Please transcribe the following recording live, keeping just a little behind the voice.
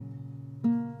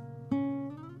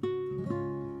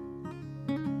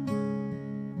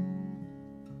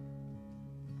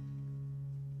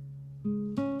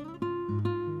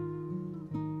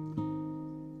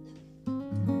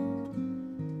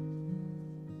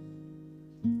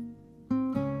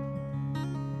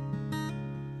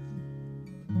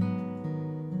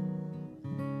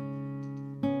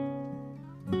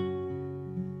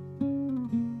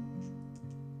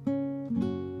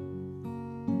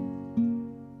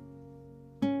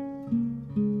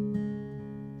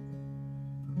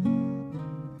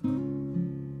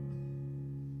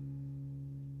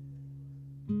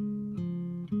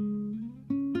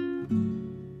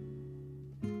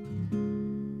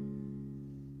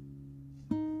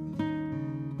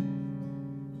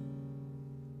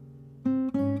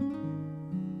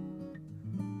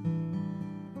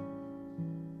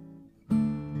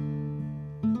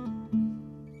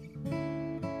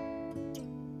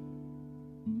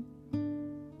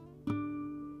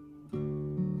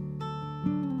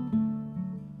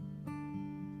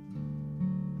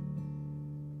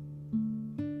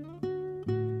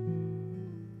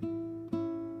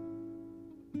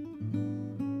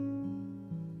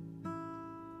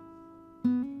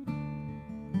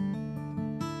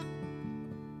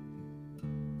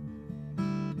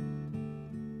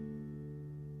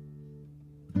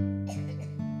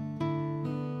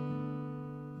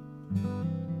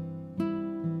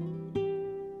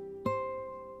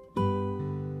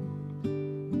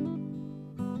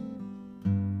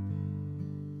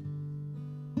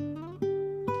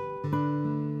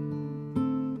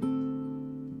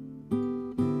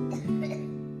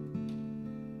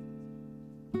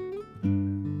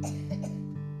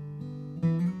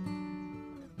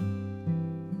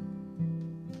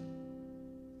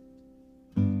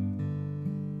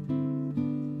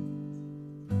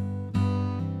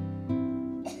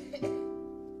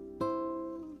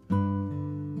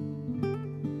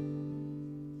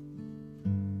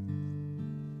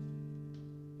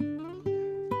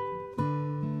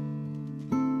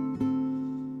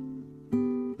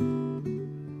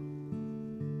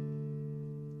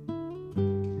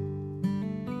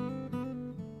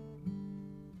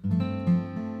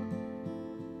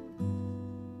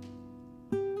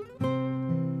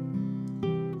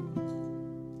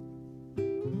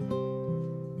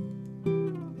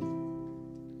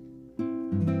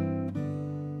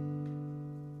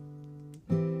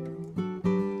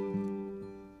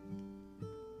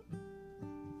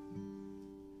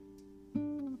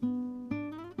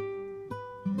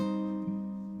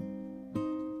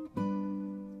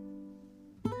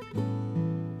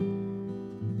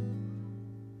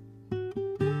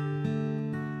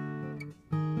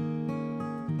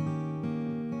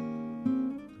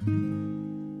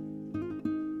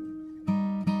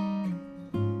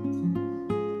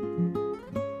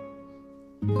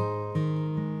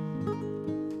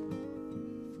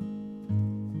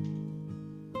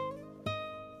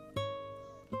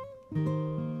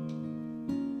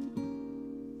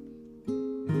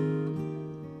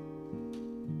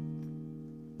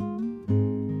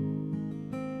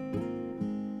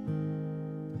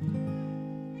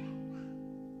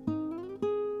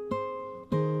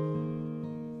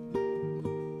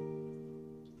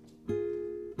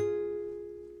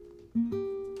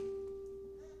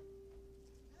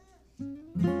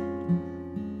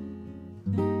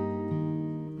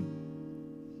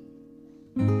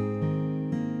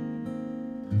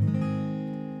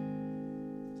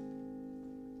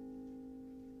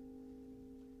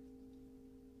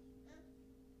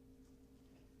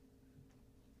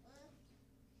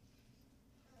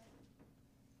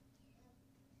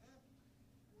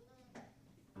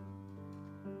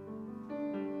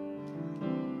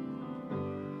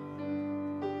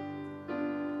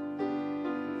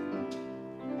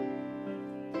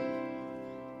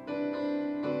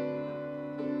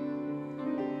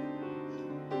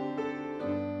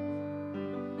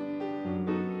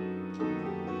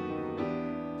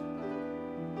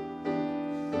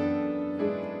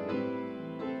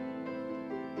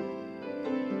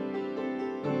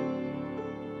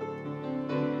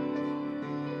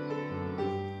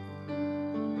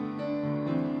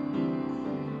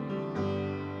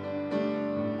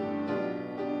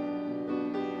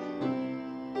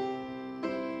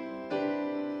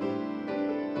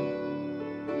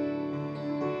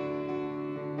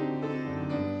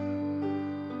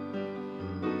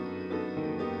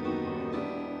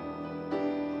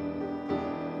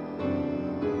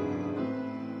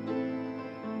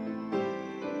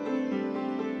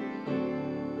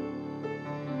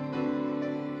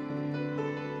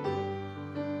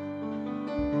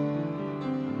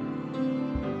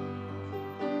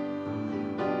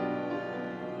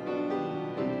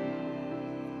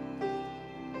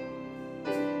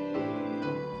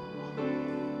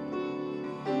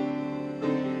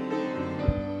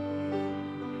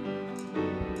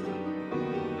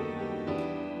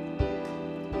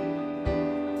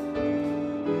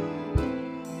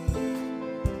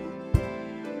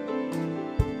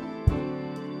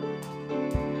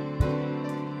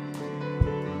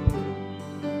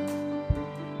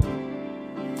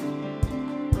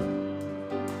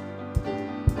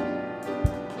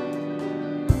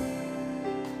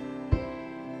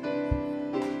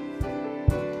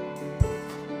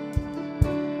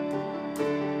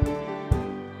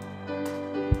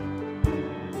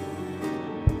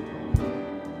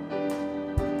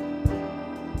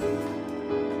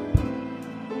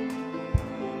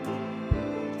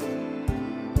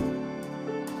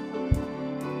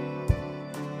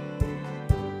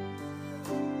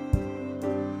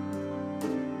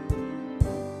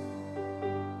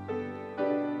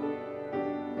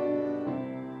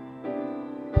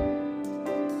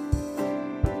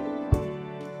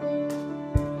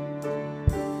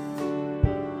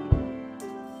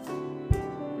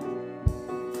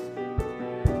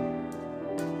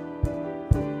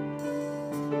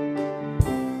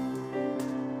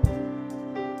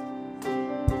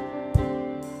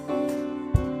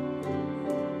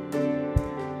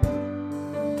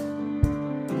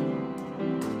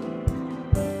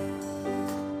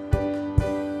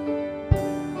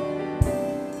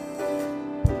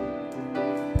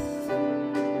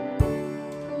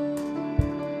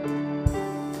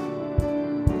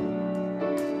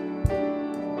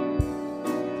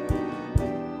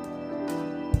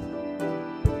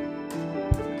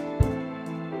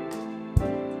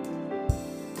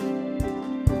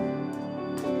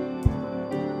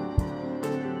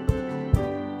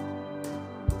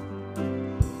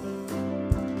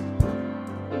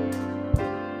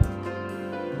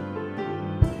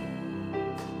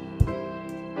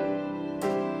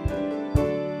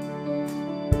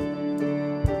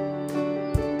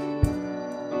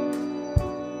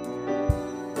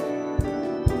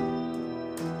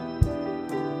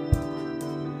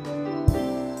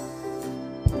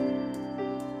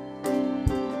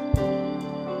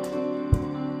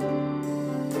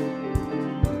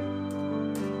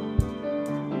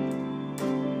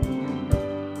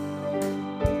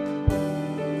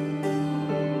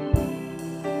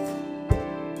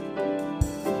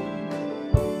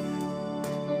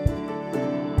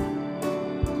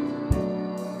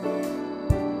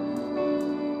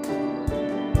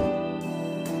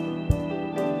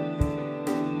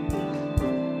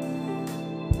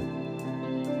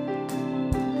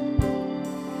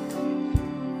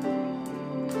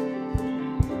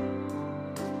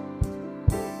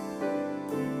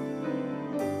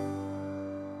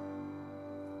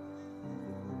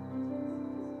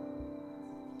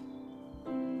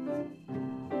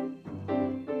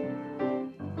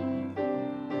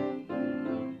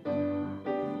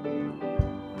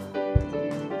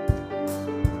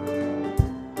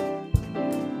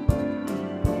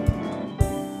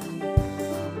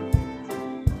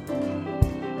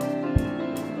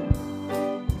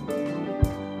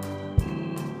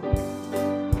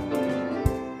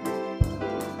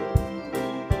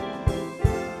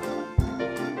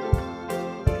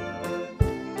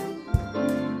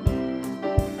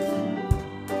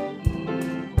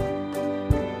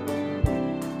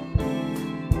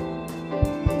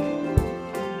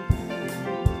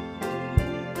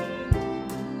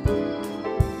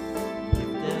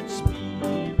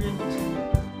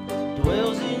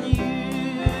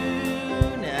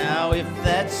if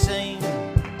that same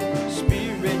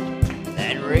Spirit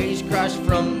that raised Christ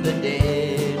from the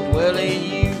dead dwell in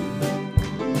you,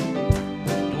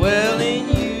 dwell in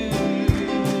you.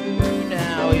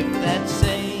 Now if that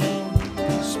same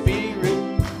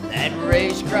Spirit that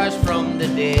raised Christ from the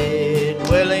dead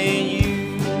dwell in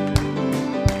you,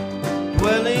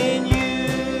 dwell in you.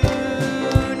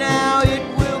 Now it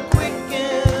will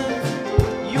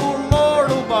quicken your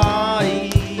mortal body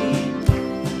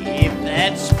if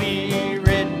that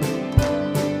Spirit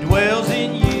dwells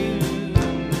in you.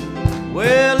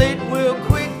 Well, it will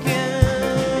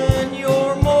quicken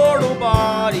your mortal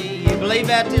body. You believe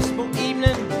that this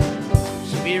evening?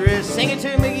 Spirit, sing it to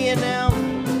him again now.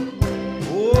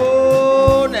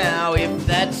 Oh, now if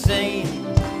that same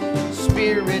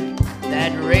Spirit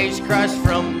that raised Christ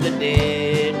from the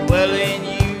dead dwell in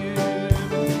you,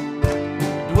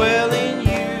 dwell in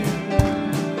you.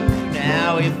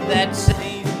 Now if that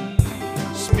same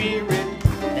Spirit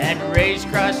that raised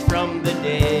Christ from the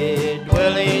dead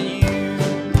dwell in you,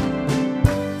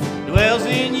 dwells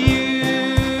in you,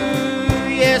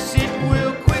 yes, it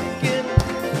will quicken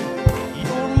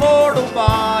your mortal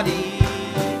body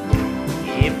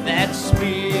if that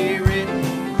Spirit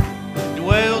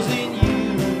dwells in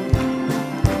you.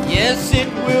 Yes, it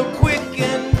will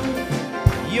quicken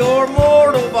your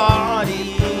mortal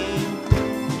body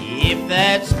if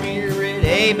that Spirit,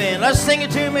 amen. Let's sing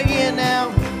it to him again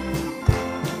now.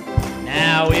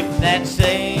 Now if that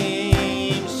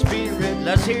same Spirit,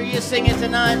 let's hear you sing it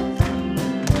tonight.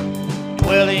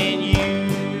 Dwell in you,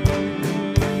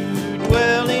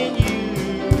 dwell in you.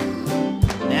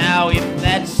 Now if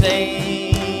that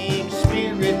same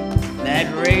Spirit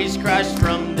that raised Christ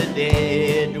from the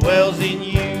dead dwells in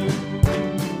you,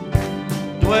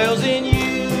 dwells in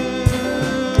you.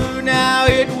 Now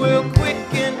it will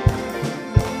quicken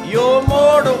your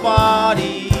mortal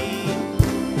body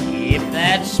if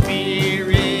that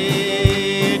Spirit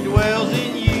dwells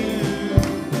in you.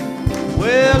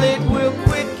 Well, it will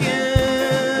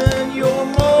quicken your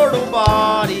mortal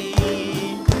body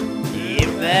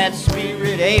if that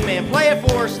Spirit, amen. Play it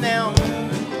for us now.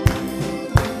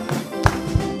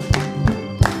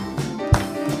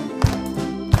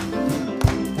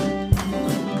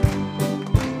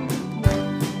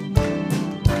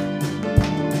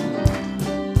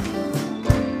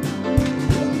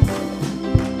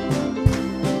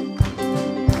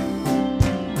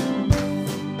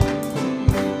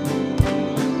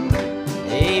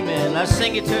 Amen. Let's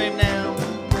sing it to him now.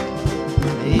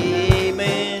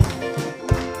 Amen.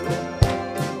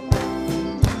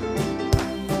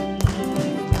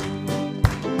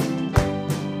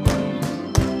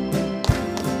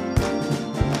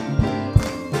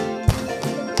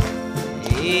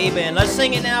 Amen. Let's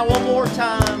sing it now one more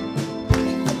time.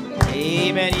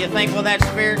 Amen. You thankful that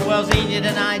Spirit dwells in you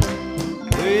tonight?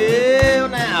 Well,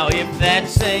 now, if that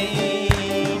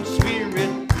same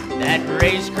Spirit that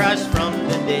raised Christ from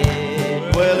the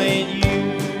dead dwell in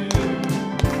you,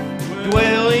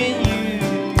 dwell in you.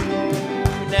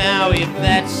 Now, if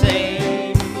that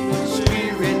same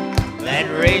Spirit that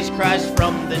raised Christ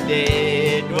from the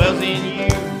dead dwells in you,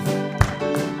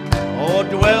 oh,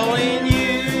 dwell in you.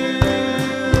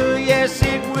 Yes,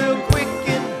 it will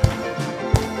quicken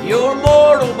your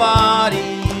mortal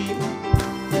body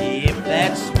if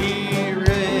that Spirit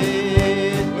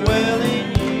dwell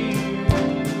in you.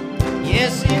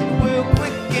 Yes, it will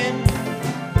quicken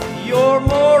your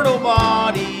mortal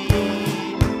body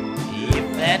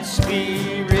if that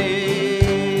Spirit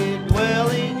dwell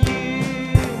in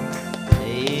you.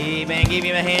 Amen. Give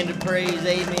him a hand of praise.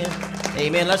 Amen.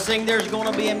 Amen. Let's sing There's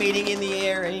Gonna Be a Meeting in the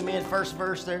Air. Amen. First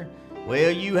verse there.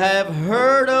 Well, you have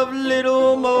heard of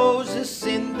little Moses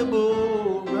in the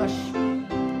bulrush.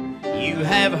 You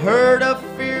have heard of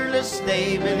fearless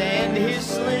David and his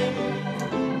sling.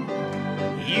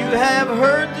 You have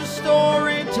heard the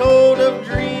story told of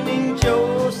dreaming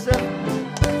Joseph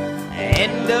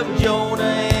and of Jonah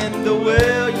and the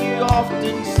well you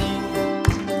often sing.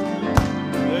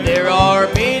 There are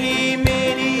many,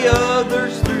 many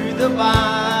others through the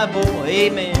Bible.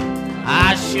 Amen.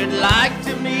 I should like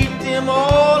to meet them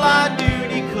all, I do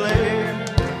declare.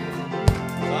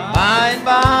 By and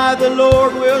by the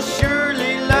Lord will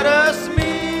surely let us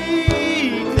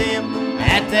meet them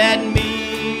at that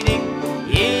meeting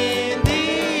in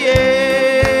the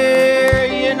air.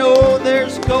 You know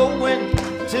there's going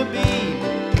to be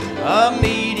a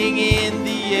meeting in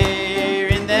the air,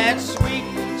 in that sweet,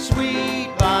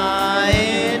 sweet by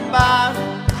and by.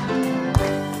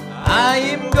 I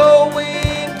am going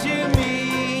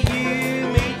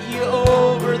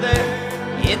over there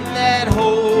in that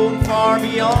home far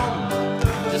beyond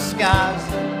the skies.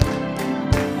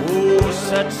 Oh,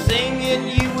 such singing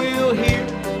you will hear,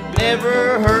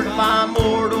 never heard my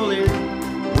mortal ear.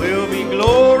 Will be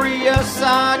glorious,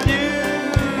 I do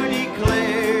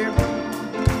declare.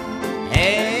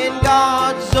 And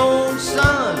God's own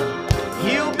Son,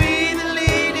 He'll be the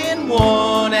leading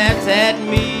one at that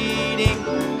meeting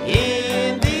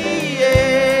in the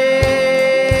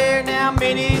air. Now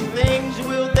many things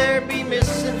will there be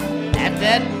missing at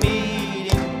that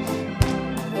meeting,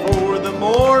 for the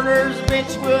mourner's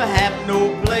bench will have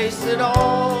no place at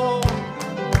all.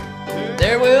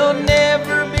 There will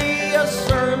never be a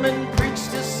sermon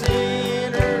preached to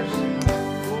sinners,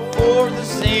 for the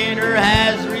sinner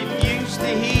has refused to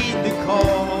heed the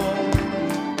call.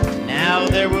 Now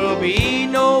there will be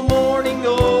no mourning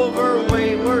over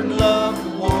wayward loved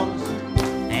ones,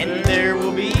 and there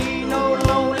will be no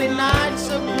lonely nights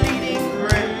of pleading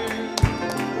prayer.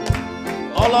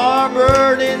 All our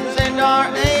burdens and our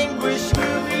anguish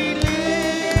will be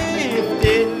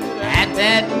lifted at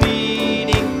that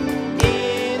meeting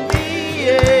in the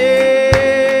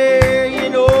air. You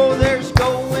know there's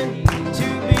going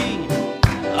to be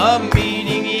a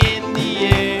meeting in the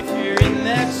air, in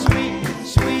that sweet,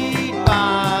 sweet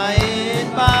by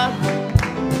and by.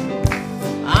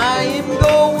 I am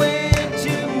going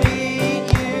to meet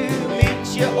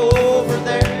you over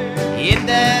there in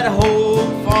that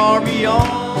home far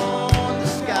beyond the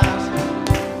skies.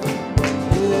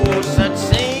 Oh, such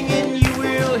singing you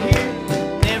will hear,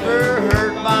 never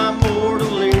heard by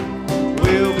mortal ear.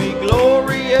 Will be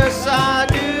glorious, I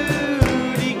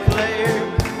do declare.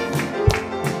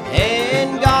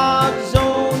 And God's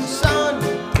own Son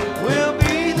will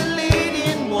be the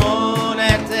leading one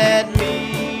at that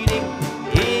meeting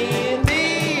in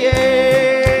the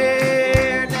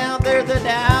air. Now they're the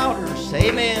doubters,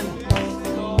 amen,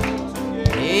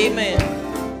 amen.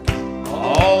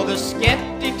 All the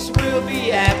skeptics will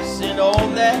be absent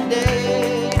on that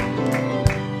day.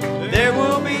 There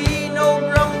will be no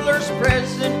grumblers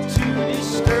present to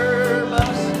disturb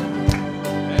us,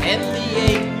 and the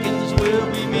Aikens will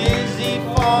be busy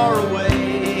far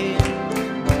away.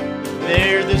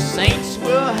 There the saints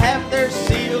will have their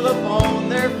seal upon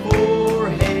their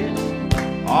foreheads,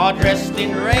 all dressed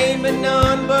in raiment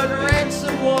none but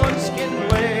ransomed ones can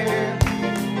wear.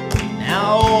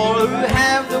 Now all who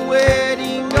have the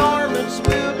wedding garments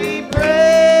will be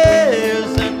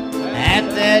present at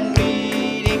that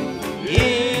meeting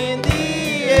in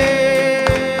the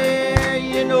air.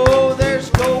 You know there's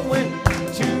going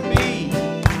to be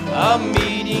a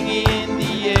meeting in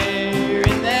the air,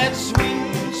 in that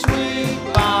sweet, sweet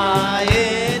by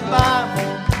and by.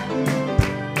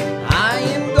 I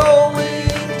am going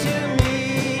to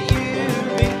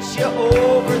meet you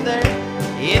over there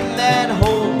in that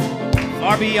home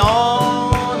far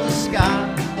beyond the sky.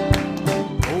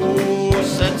 Oh,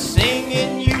 such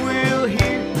singing you will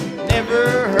hear,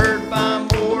 never heard by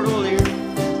mortal ear.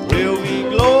 Will be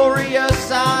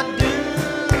glorious, I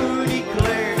do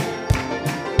declare.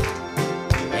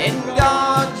 And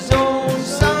God's own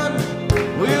Son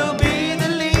will be the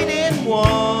leading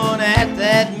one at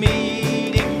that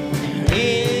meeting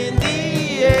in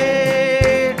the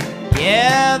air.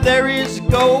 Yeah, there is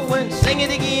going, sing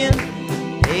it again,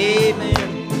 amen.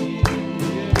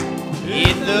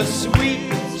 In the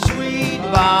sweet, sweet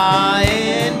by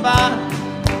and by,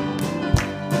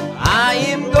 I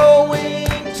am going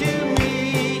to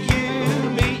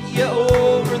meet you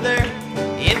over there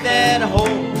in that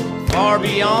home far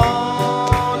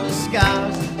beyond the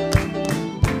skies.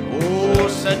 Oh,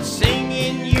 such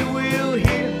singing you will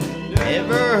hear,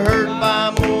 never heard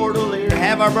by mortal ear.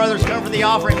 Have our brothers come for the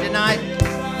offering tonight.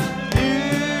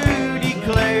 Do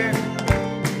declare.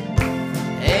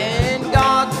 And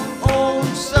God's own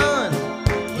Son,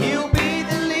 He'll be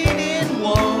the leading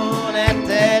one at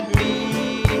that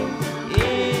meeting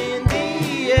in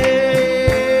the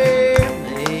air.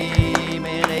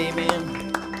 Amen,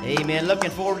 amen, amen.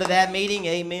 Looking forward to that meeting,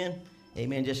 amen.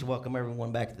 Amen. Just welcome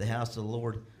everyone back to the house of the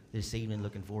Lord this evening.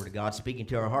 Looking forward to God speaking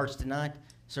to our hearts tonight.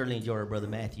 Certainly enjoy our brother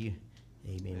Matthew,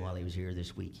 amen, while he was here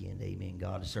this weekend, amen.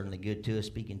 God is certainly good to us,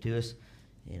 speaking to us,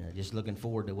 and just looking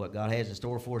forward to what God has in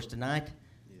store for us tonight.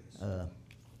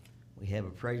 We have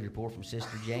a praise report from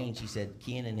Sister Jane. She said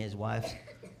Ken and his wife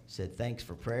said thanks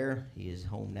for prayer. He is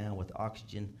home now with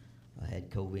oxygen. Had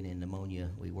COVID and pneumonia.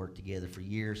 We worked together for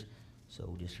years,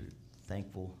 so just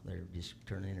thankful. They're just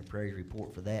turning in a praise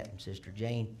report for that from Sister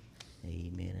Jane.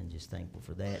 Amen, and just thankful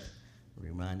for that.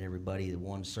 Remind everybody the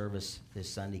one service this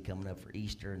Sunday coming up for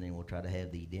Easter, and then we'll try to have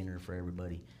the dinner for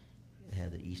everybody.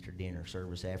 Have the Easter dinner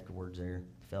service afterwards there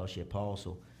at Fellowship Hall,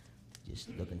 so just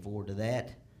looking forward to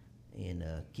that. And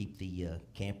keep the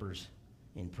campers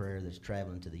in prayer that's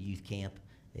traveling to the youth camp.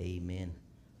 Amen.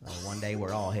 One day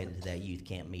we're all headed to that youth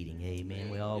camp meeting. Amen.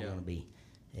 We're all going to be.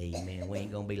 Amen. We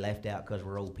ain't going to be left out because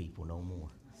we're old people no more.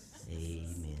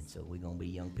 Amen. So we're going to be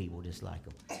young people just like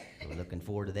them. So we're looking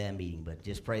forward to that meeting. But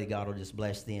just pray that God will just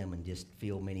bless them and just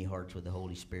fill many hearts with the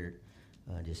Holy Spirit.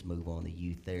 Just move on the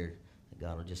youth there.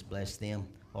 God will just bless them.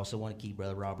 Also want to keep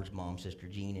Brother Robert's mom, Sister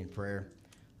Jean, in prayer.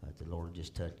 The Lord will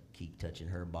just keep touching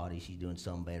her body. She's doing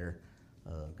some better.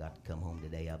 Got to come home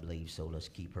today, I believe. So let's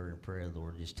keep her in prayer. The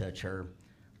Lord will just touch her.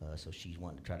 So she's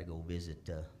wanting to try to go visit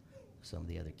some of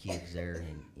the other kids there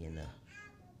in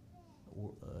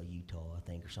Utah, I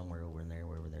think, or somewhere over in there,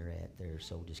 wherever they're at there.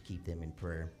 So just keep them in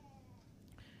prayer.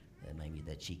 Maybe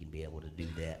that she can be able to do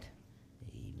that.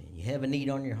 Amen. You have a need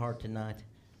on your heart tonight,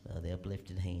 the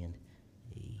uplifted hand.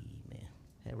 Amen.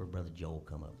 Have our Brother Joel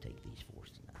come up and take these for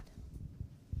us tonight.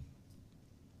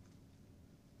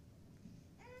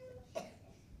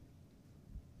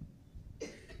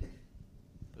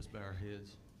 Let's bow our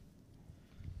heads.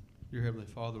 Dear Heavenly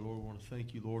Father, Lord, we want to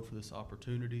thank you, Lord, for this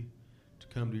opportunity to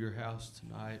come to your house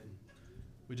tonight. And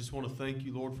we just want to thank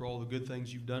you, Lord, for all the good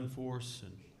things you've done for us.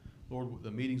 And, Lord,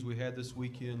 the meetings we had this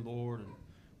weekend, Lord. And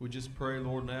we just pray,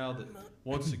 Lord, now that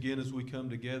once again as we come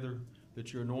together,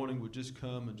 that your anointing would just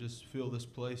come and just fill this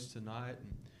place tonight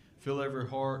and fill every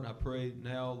heart. And I pray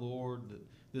now, Lord, that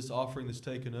this offering that's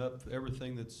taken up,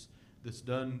 everything that's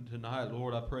done tonight,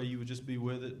 Lord, I pray you would just be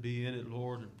with it, be in it,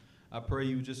 Lord. And I pray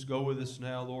you would just go with us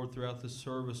now, Lord, throughout this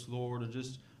service, Lord, and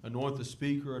just anoint the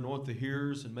speaker, anoint the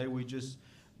hearers, and may we just,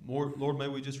 Lord, may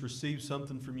we just receive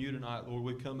something from you tonight, Lord.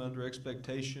 We come under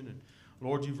expectation, and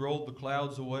Lord, you've rolled the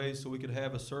clouds away so we could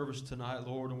have a service tonight,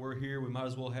 Lord, and we're here. We might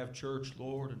as well have church,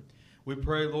 Lord. And we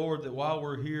pray, Lord, that while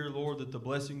we're here, Lord, that the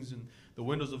blessings and the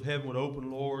windows of heaven would open,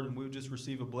 Lord, and we would just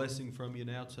receive a blessing from you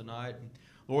now tonight. And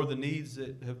Lord, the needs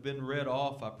that have been read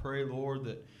off, I pray, Lord,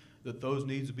 that those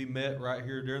needs would be met right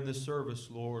here during this service,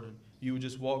 Lord, and you would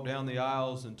just walk down the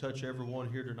aisles and touch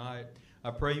everyone here tonight. I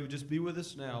pray you would just be with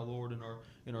us now, Lord,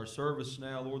 in our service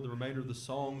now, Lord, the remainder of the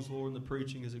songs, Lord, and the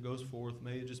preaching as it goes forth.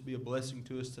 May it just be a blessing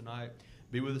to us tonight.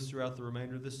 Be with us throughout the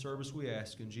remainder of this service, we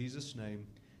ask. In Jesus' name,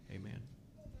 amen.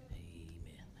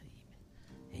 Amen.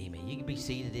 Amen. Amen. You can be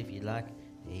seated if you'd like.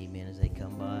 Amen. As they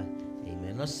come by.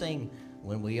 Amen. Let's sing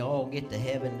when we all get to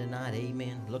heaven tonight.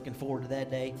 Amen. Looking forward to that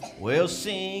day. We'll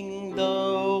sing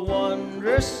the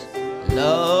wondrous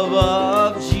love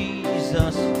of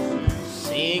Jesus.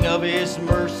 Sing of his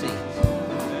mercy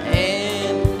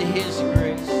and his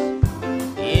grace.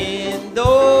 In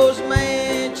those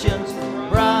mansions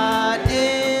bright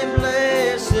and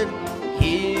blessed,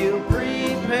 he'll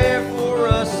prepare for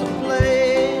us a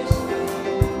place.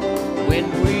 When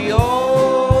we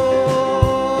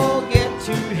all get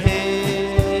to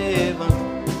heaven,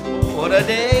 what a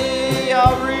day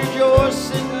of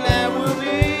rejoicing that will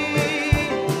be.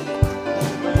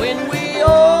 When we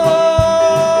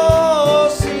all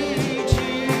see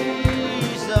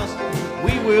Jesus,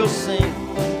 we will sing,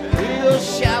 we'll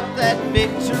shout that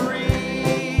victory.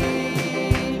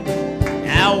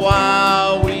 Now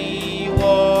while we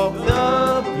walk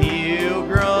the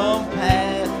pilgrim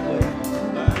pathway,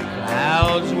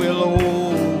 clouds will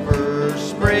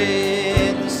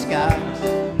overspread the skies.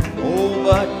 Oh,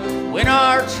 but when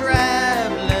our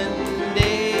traveling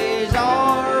days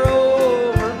are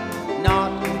over,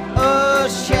 not a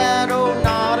shadow,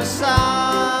 not a sigh,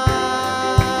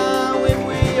 when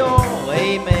we all,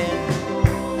 amen,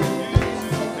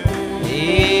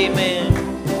 amen,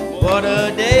 what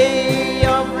a day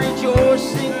of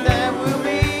rejoicing that will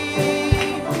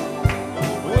be.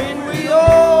 When we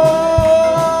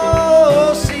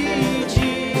all see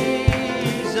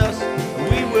Jesus,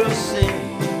 we will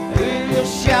sing, we'll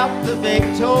shout the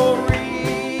victory.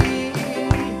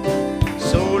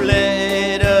 So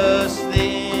let us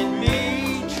then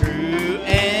be true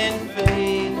and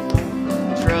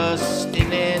faithful,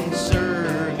 trusting and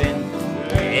serving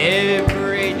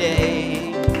every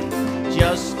day.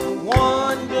 Just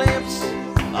one glimpse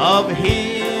of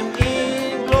him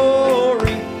in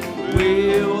glory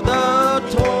will the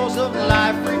toils of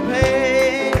life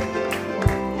repay.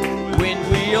 When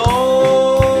we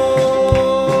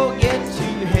all get to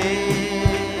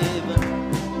heaven,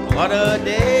 what a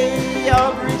day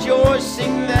of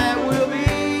rejoicing that will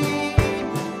be.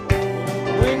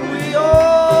 When we all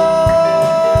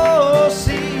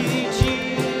see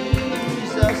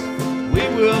Jesus, we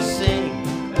will sing,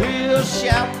 we'll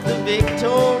shout the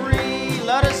victory.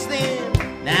 Let us then,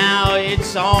 now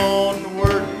it's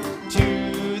onward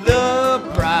to the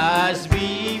prize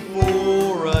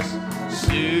before us.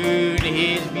 Soon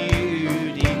his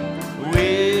beauty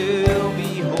will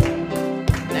behold.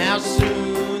 Now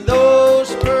soon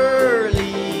those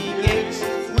pearly gates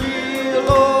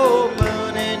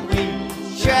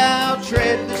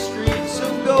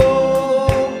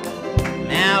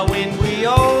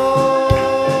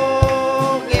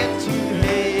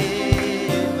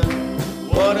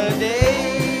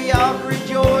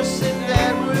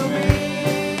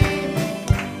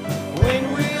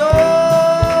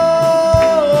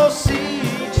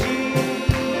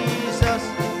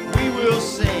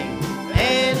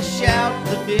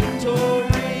victory.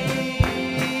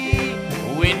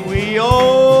 When we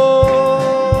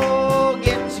all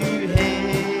get to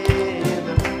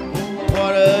heaven,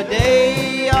 what a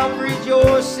day of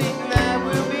rejoicing that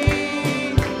will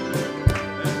be.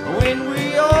 When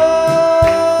we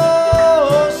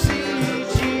all see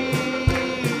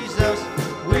Jesus,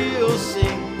 we'll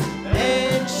sing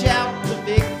and shout the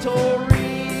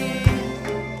victory.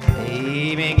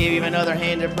 Amen. Give him another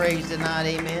hand of praise tonight.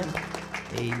 Amen.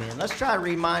 Amen. Let's try to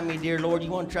remind me, dear Lord.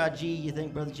 You want to try G, you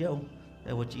think, Brother Joe? Is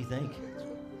that what you think?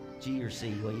 G or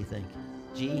C? What do you think?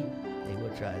 G? Hey,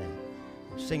 we'll try that.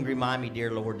 Sing Remind Me,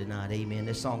 Dear Lord, tonight. Amen.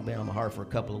 This song's been on my heart for a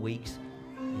couple of weeks.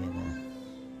 And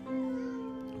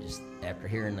just after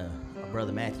hearing my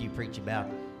brother Matthew preach about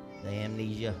the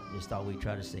amnesia, just thought we'd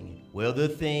try to sing it. Well, the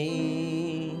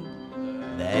thing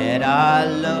that I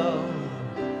love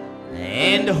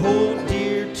and hold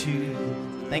dear to.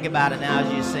 Think about it now as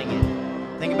you sing it.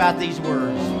 Think about these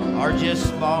words. Are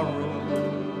just borrowed.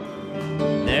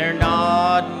 They're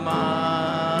not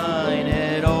mine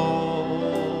at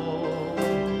all.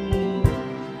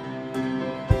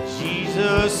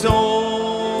 Jesus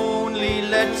only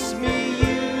lets me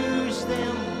use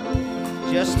them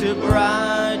just to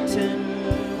brighten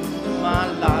my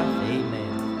life.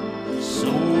 Amen.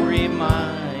 So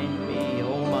remind me,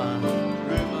 oh my.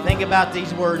 Think about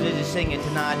these words as you sing it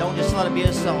tonight. Don't just let it be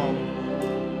a song.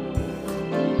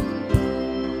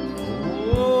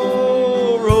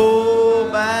 Oh, roll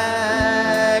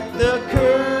back the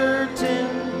curtain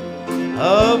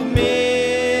of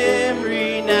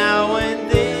memory now and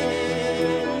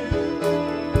then.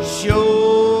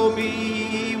 Show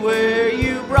me where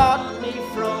you brought me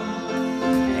from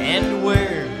and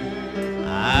where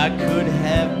I could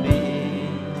have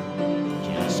been.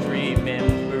 Just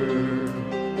remember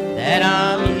that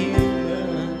I'm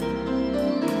human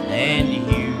and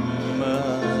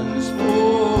humans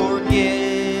forget.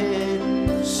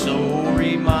 So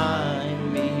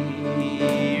remind me,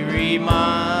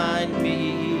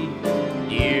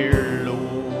 dear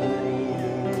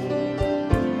Lord.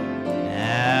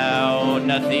 Now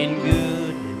nothing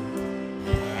good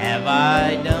have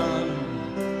I done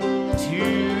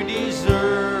to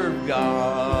deserve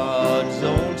God's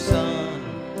own Son.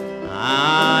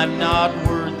 I'm not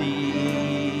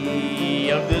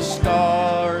worthy of the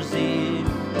scars in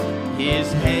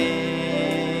His hands.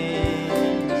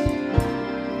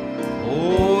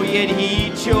 Oh, yet He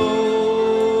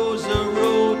chose a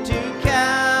road to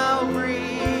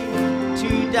Calvary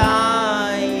to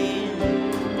die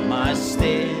in my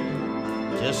stead.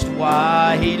 Just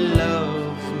why He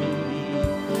loves me,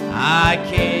 I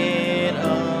can't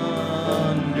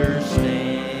understand.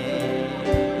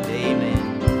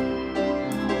 Amen.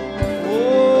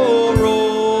 Oh,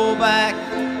 roll back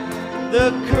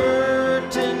the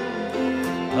curtain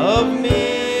of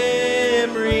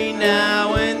memory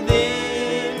now and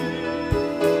then.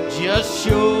 Just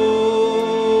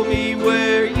show me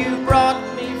where you brought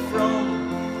me from.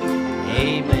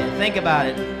 Amen. Think about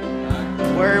it.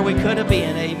 Where we could have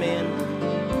been. Amen.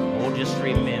 Oh, just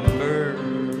remember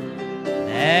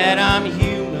that I'm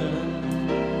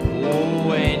human.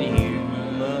 Oh, and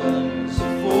humans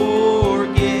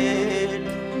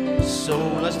forget. So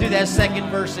let's do that second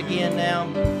verse again now.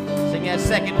 Sing that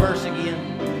second verse again.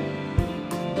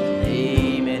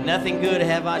 Amen. Nothing good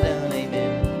have I done.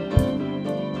 Amen.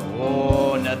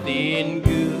 Oh, nothing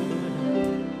good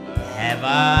have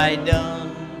I done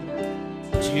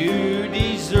to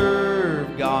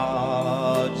deserve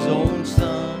God's own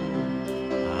Son.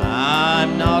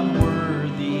 I'm not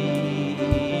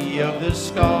worthy of the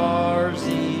scars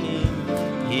in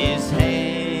His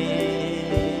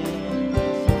hands.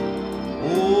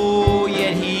 Oh,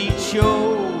 yet He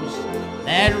chose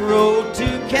that road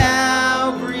to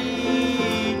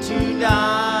Calvary to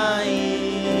die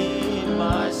in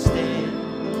my stead.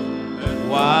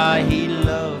 Why He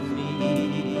loved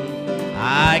me,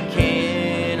 I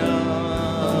can't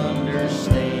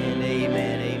understand.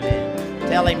 Amen, amen.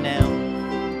 Tell Him now.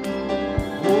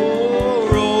 Oh,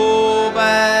 roll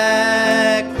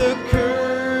back the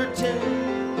curtain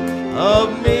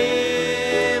of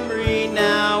memory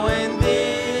now and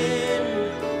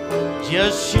then.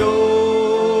 Just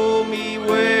show me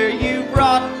where you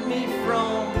brought me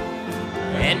from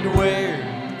and where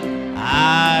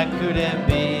I could have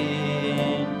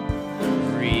been.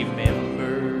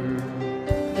 Remember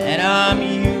that I'm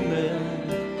human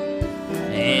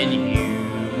and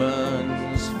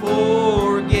humans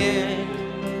forget.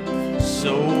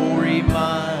 So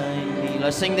remind me.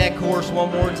 Let's sing that chorus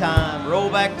one more time. Roll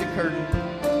back the curtain,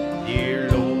 dear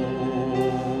Lord.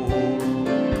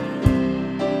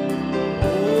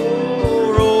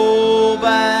 Oh, roll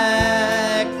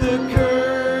back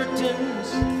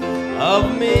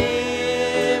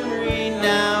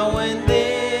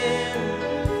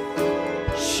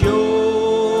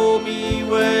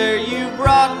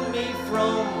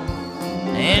from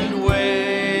and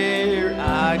where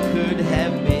I could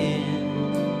have been.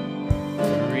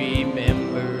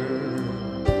 Remember,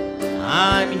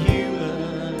 I'm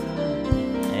human,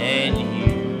 and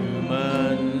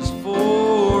humans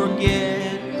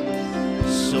forget.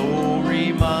 So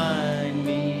remind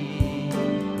me,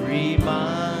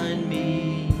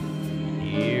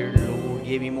 dear Lord.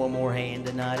 Give him one more hand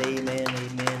tonight. Amen,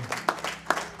 amen.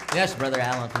 Yes, Brother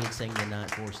Allen, if he'd sing tonight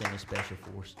for us, sing a special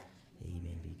for us.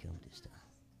 Amen. Be come this time.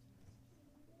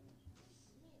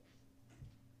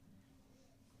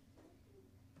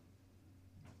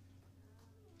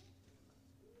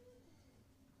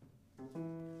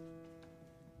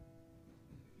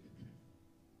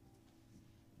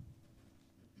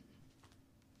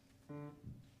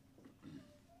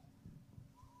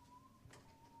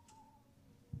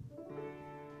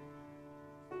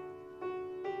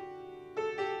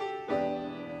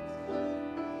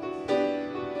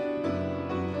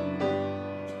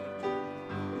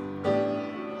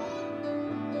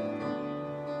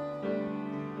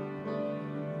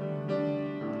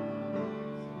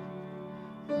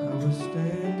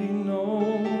 Standing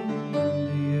on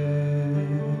the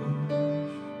edge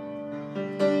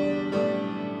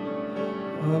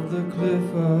of the cliff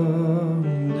of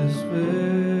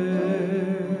despair,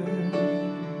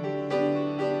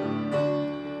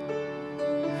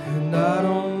 and I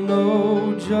don't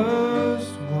know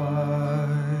just why,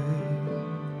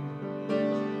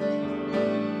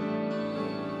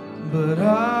 but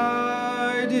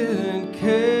I didn't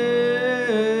care.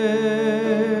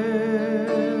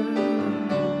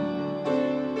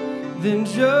 Then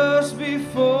just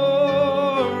before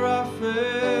I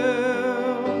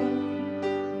fell,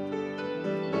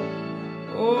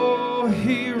 oh,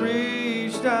 he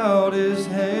reached out his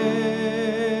hand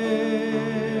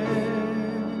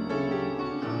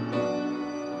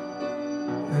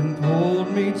and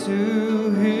pulled me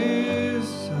to his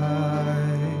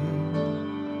side.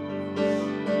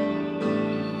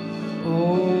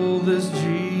 Oh, this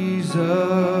Jesus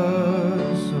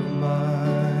of mine.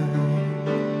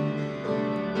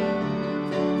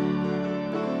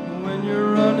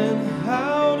 You're running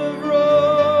out of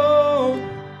rope,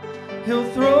 he'll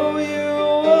throw you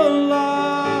a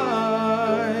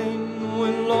line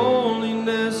when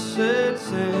loneliness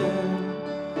sets in.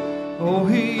 Oh,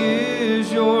 he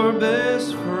is your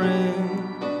best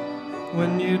friend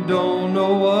when you don't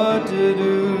know what to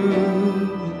do.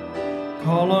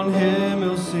 Call on him,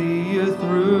 he'll see you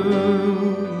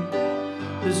through.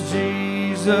 This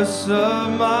Jesus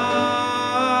of mine.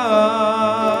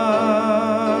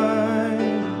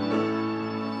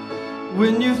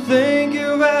 When you think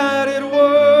you've had it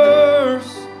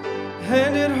worse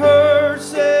and it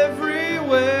hurts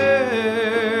everywhere,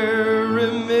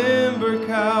 remember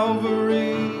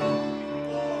Calvary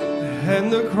and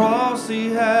the cross he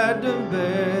had to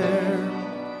bear.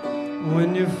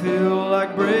 When you feel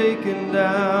like breaking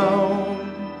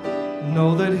down,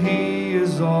 know that he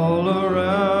is all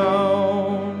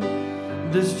around.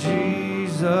 This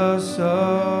Jesus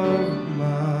of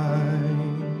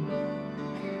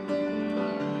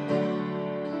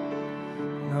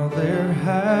there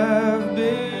have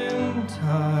been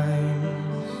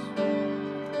times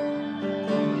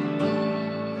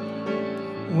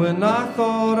when I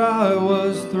thought I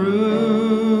was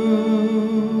through,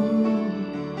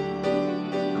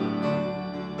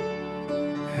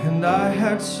 and I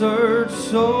had searched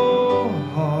so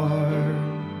hard,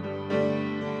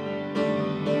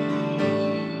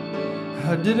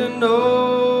 I didn't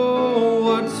know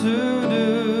what to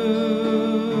do.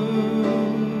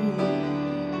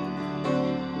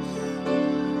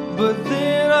 But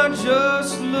then I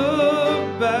just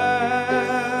looked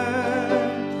back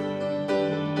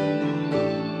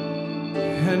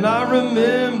and I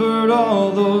remembered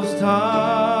all those times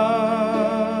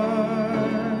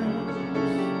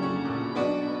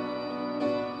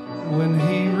when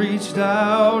he reached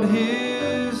out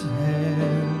his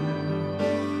hand,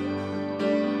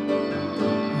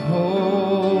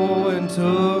 oh, and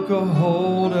took a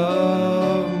hold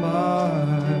of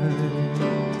mine.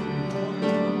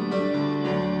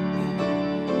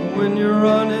 When you're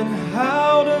running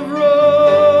out of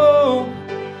rope,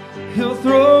 he'll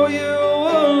throw you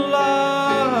a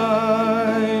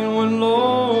line when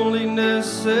loneliness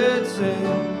sets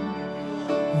in.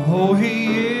 Oh, he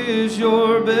is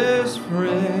your best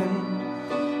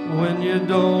friend when you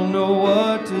don't know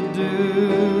what to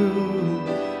do.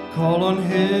 Call on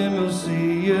him, he'll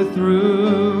see you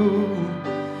through.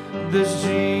 This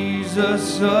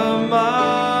Jesus of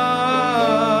mine.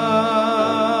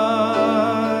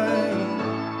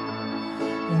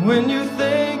 When you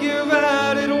think you've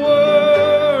had it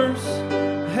worse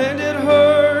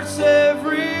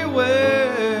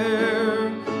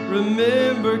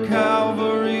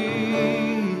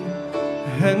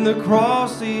and the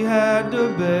cross he had to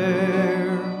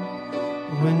bear.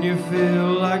 When you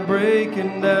feel like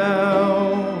breaking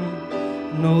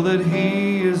down, know that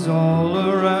he is all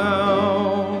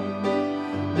around.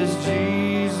 This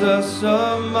Jesus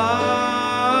of mine.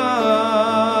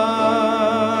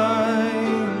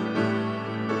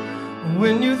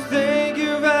 When you think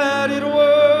you've had it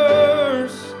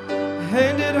worse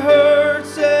and it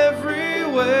hurts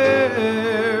everywhere,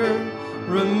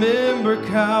 remember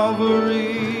Calvary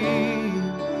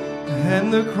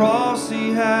and the cross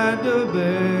he had to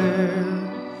bear.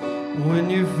 When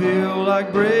you feel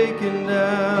like breaking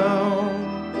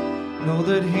down, know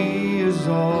that he is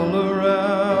all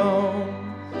around.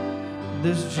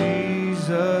 This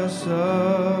Jesus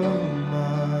of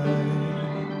mine.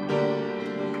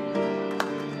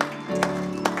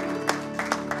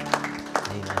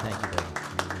 Amen. Thank you, brother.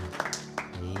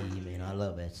 Amen. Amen. I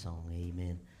love that song.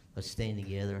 Amen. Let's stand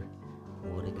together.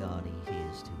 What a God he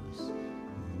is to us.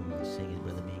 Sing it,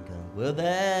 Brother Ben. Come. Well,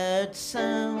 that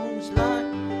sounds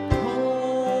like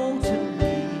home to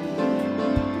me.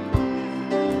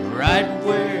 Right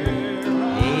where,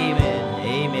 amen,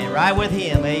 amen. Right with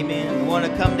him, amen. The one to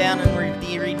come down and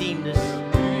redeemed us.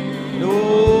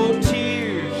 No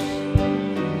tears,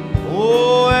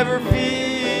 oh, ever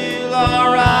fill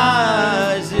our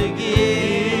eyes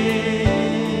again.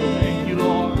 Thank you,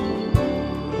 Lord.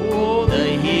 Oh, the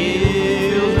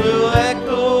hills will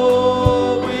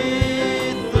echo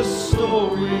with the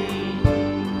story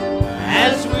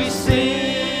as we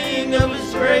sing of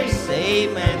his grace.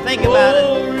 Amen. Think about it.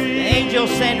 The angels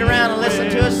stand around and listen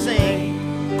to us sing.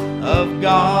 Of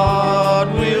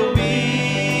God will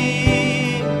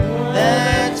be.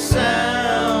 That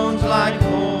sounds like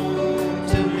home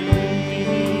to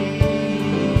me.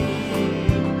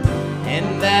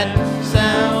 And that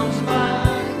sounds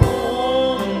like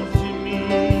home to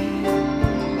me.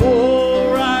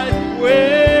 Oh, right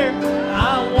where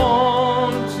I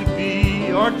want to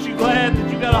be. Aren't you glad that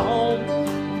you got a home?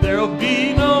 There'll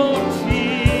be no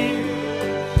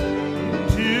tears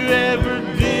to ever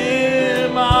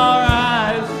dim our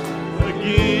eyes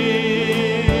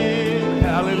again.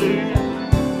 Hallelujah.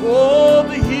 Oh,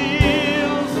 the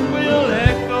hills will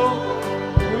echo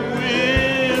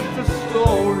with the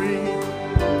story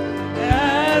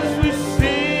as we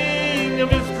sing of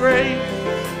his grace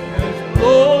and his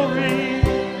glory,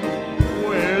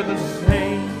 where the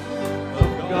saints of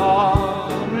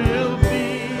God will be.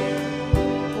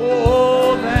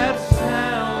 Oh, that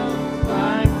sounds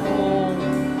like home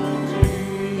to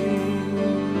me.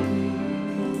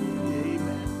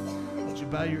 Amen. Won't you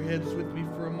bow your heads with me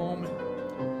for a moment?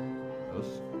 I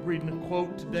was reading a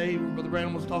quote today where Brother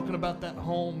Branham was talking about that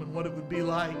home and what it would be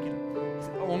like, and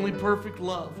only perfect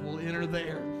love will enter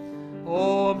there.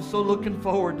 Oh, I'm so looking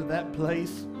forward to that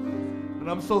place. And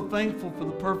I'm so thankful for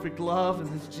the perfect love and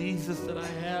this Jesus that I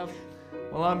have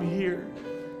while I'm here.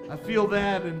 I feel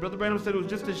that, and Brother Branham said it was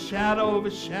just a shadow of a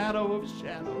shadow of a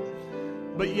shadow.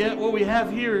 But yet what we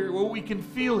have here, what we can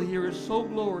feel here is so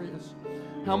glorious.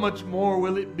 How much more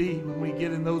will it be when we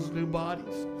get in those new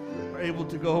bodies? We're able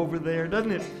to go over there.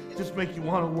 Doesn't it just make you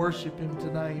want to worship him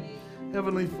tonight?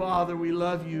 Heavenly Father, we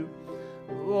love you.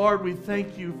 Lord, we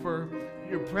thank you for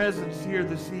your presence here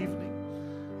this evening.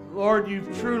 Lord,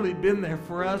 you've truly been there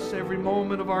for us every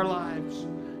moment of our lives,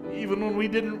 even when we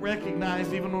didn't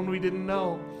recognize, even when we didn't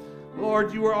know.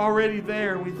 Lord, you were already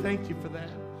there, and we thank you for that.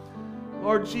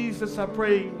 Lord Jesus, I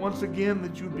pray once again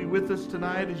that you would be with us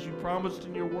tonight as you promised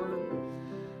in your word.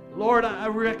 Lord, I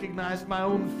recognize my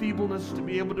own feebleness to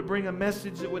be able to bring a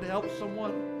message that would help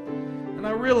someone. And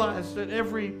I realize that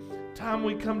every time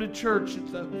we come to church,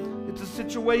 it's a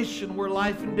situation where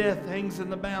life and death hangs in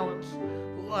the balance.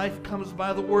 Life comes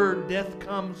by the word, death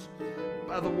comes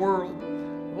by the world.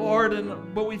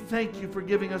 Lord, but we thank you for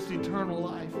giving us eternal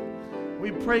life.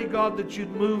 We pray, God, that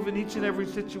you'd move in each and every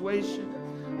situation.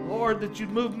 Lord, that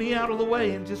you'd move me out of the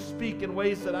way and just speak in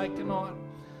ways that I cannot.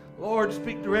 Lord,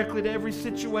 speak directly to every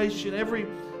situation,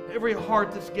 every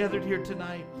heart that's gathered here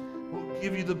tonight. We'll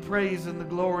give you the praise and the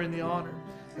glory and the honor.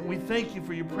 And we thank you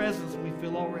for your presence we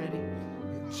feel already.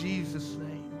 In Jesus'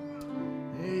 name,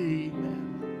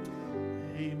 amen.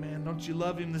 Amen. Don't you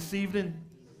love him this evening?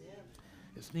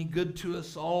 Isn't he good to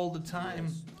us all the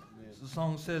time? As the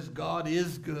song says, God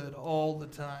is good all the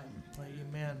time.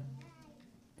 Amen.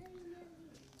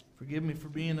 Forgive me for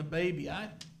being a baby.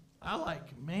 I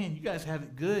like, man, you guys have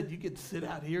it good. You get to sit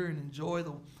out here and enjoy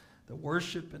the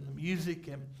worship and the music.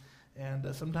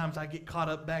 And sometimes I get caught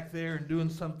up back there and doing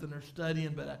something or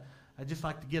studying, but I just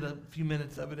like to get a few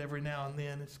minutes of it every now and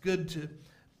then. It's good to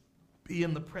be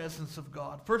in the presence of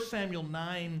God. 1 Samuel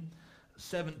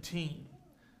 9:17.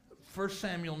 1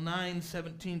 Samuel 9,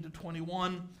 17 to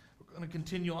 21. We're going to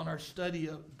continue on our study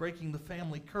of breaking the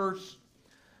family curse.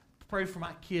 Pray for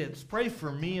my kids. Pray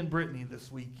for me and Brittany this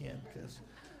weekend, because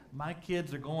my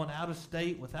kids are going out of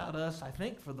state without us, I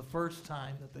think for the first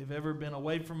time that they've ever been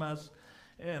away from us,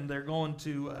 and they're going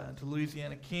to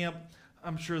Louisiana camp.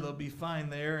 I'm sure they'll be fine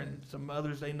there, and some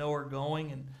others they know are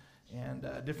going,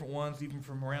 and different ones even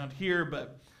from around here,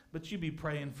 but you be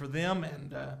praying for them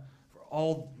and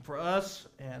for us,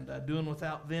 and doing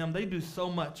without them. They do so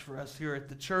much for us here at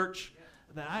the church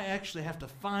that I actually have to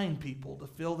find people to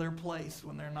fill their place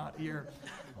when they're not here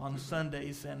on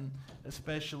Sundays, and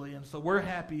especially. And so we're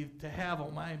happy to have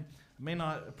them. I may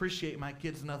not appreciate my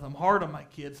kids enough. I'm hard on my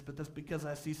kids, but that's because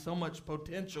I see so much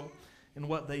potential in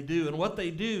what they do. And what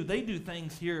they do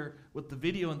things here with the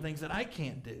video and things that I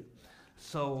can't do.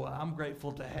 So I'm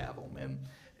grateful to have them.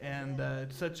 And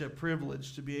it's such a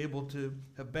privilege to be able to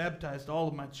have baptized all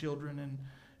of my children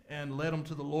and led them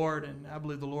to the Lord. And I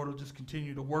believe the Lord will just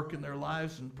continue to work in their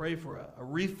lives, and pray for a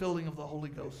refilling of the Holy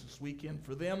Ghost this weekend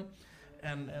for them,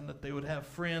 and that they would have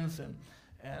friends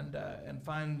and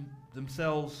find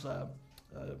themselves,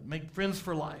 make friends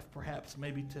for life, perhaps,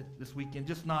 maybe to this weekend.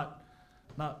 Just not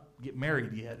get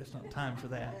married yet. It's not time for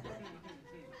that.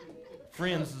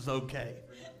 Friends is okay.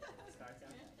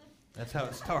 That's how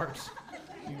it starts.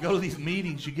 You go to these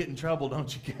meetings, you get in trouble,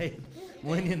 don't you, Kate?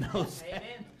 When you know that.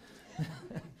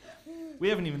 We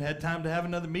haven't even had time to have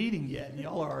another meeting yet, and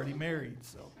y'all are already married.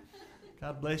 So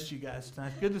God bless you guys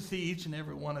tonight. Good to see each and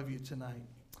every one of you tonight.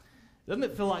 Doesn't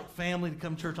it feel like family to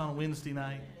come to church on a Wednesday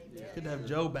night? Good to have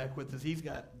Joe back with us. He's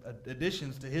got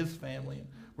additions to his family, and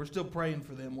we're still praying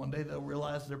for them. One day they'll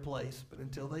realize their place, but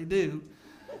until they do,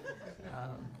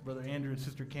 Brother Andrew and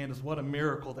Sister Candace, what a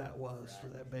miracle that was for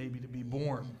that baby to be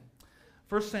born.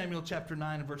 1 Samuel chapter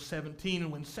 9 and verse 17,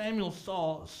 and when Samuel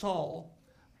saw Saul,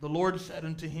 the Lord said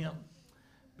unto him,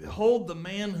 Behold, the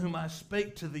man whom I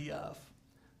spake to thee of,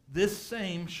 this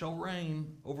same shall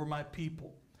reign over my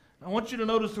people. I want you to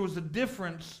notice there was a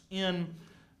difference in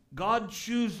God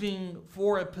choosing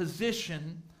for a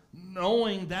position,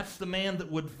 knowing that's the man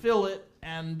that would fill it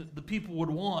and the people would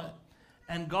want it,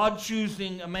 and God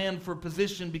choosing a man for a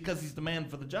position because he's the man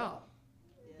for the job.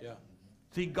 Yeah.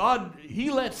 See, God, he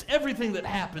lets everything that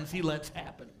happens, he lets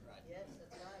happen.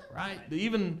 Right?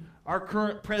 Even our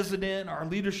current president, our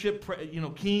leadership,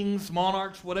 kings,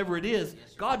 monarchs, whatever it is,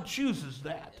 God chooses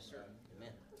that.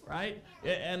 Right?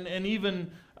 And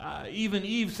even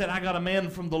Eve said, I got a man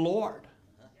from the Lord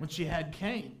when she had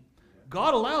Cain.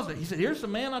 God allows it. He said, here's the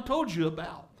man I told you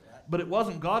about. But it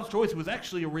wasn't God's choice. It was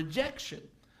actually a rejection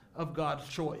of God's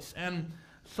choice. And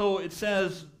so it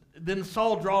says, then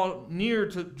Saul drew near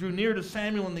to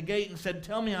Samuel in the gate and said,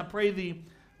 Tell me, I pray thee,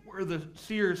 where the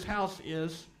seer's house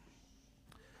is.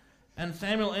 And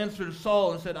Samuel answered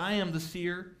Saul and said, I am the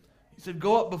seer. He said,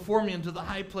 Go up before me into the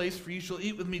high place, for you shall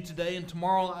eat with me today, and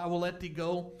tomorrow I will let thee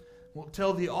go, and will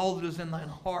tell thee all that is in thine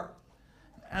heart.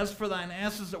 As for thine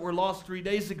asses that were lost 3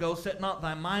 days ago, set not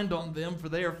thy mind on them, for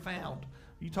they are found.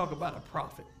 You talk about a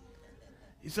prophet.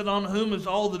 He said, On whom is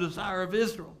all the desire of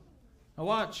Israel? Now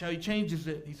watch how he changes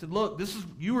it. He said, Look,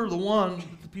 you are the one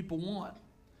that the people want.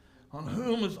 On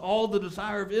whom is all the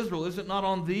desire of Israel? Is it not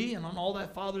on thee and on all thy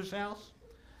father's house?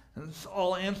 And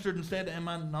Saul answered and said, Am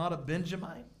I not a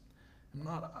Benjamite? Am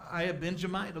not I a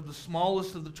Benjamite of the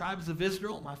smallest of the tribes of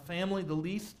Israel, my family the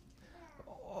least?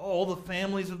 All the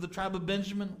families of the tribe of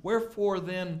Benjamin? Wherefore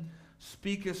then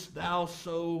speakest thou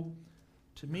so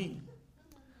to me?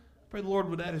 Pray the Lord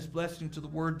would add his blessing to the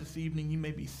word this evening. You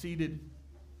may be seated.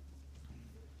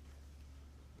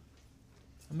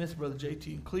 I miss Brother JT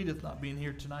and Cletus not being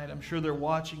here tonight. I'm sure they're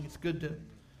watching. It's good to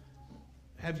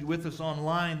have you with us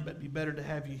online, but it'd be better to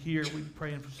have you here. We'd be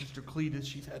praying for Sister Cletus.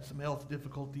 She's had some health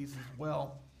difficulties as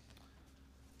well.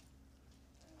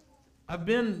 I've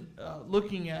been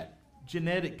looking at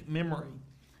genetic memory,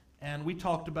 and we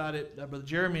talked about it, Brother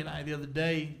Jeremy and I, the other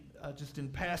day, just in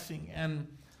passing, and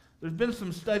there's been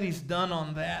some studies done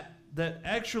on that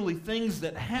actually things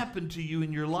that happen to you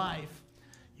in your life,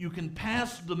 you can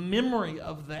pass the memory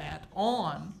of that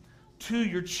on to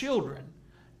your children.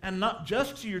 And not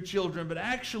just to your children, but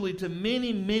actually to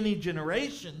many, many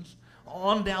generations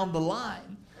on down the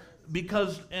line.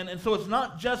 And so it's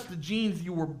not just the genes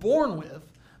you were born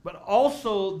with, but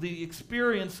also the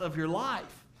experience of your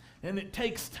life. And it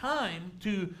takes time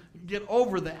to get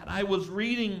over that. I was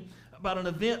reading about an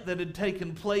event that had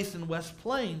taken place in West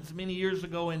Plains many years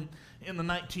ago in the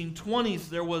 1920s.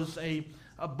 There was a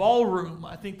ballroom.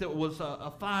 I think that was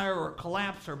a fire or a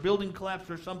collapse or building collapse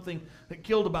or something that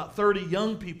killed about 30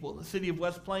 young people in the city of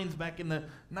West Plains back in the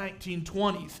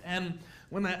 1920s. And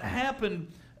when that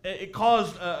happened, it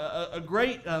caused a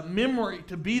great memory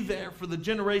to be there for the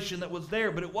generation that was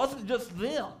there. But it wasn't just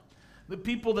them. The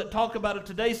people that talk about it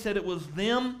today said it was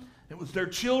them, it was their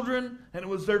children, and it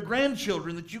was their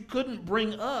grandchildren, that you couldn't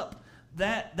bring up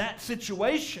that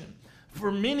situation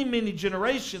for many, many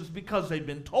generations because they'd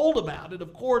been told about it,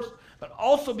 of course, but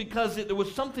also because there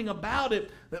was something about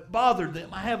it that bothered them.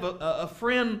 I have a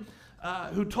friend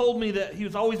who told me that he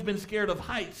was always been scared of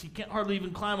heights. He can't hardly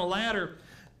even climb a ladder.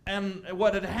 And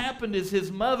what had happened is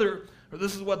his mother, or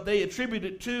this is what they attribute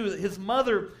it to, his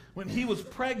mother, when he was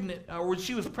pregnant, or when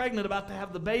she was pregnant about to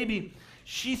have the baby,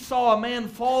 she saw a man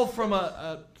fall from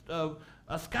a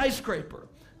skyscraper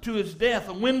to his death,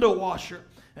 a window washer.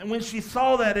 And when she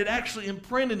saw that, it actually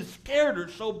imprinted and scared her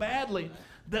so badly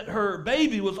that her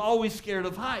baby was always scared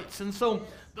of heights. And so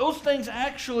those things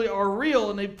actually are real,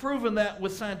 and they've proven that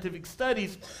with scientific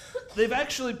studies. They've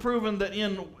actually proven that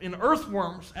in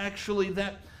earthworms, actually,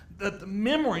 that the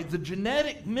memory, the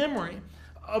genetic memory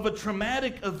of a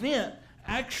traumatic event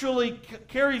actually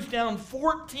carries down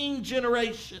 14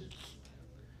 generations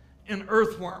in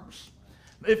earthworms.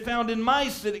 They found in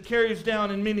mice that it carries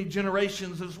down in many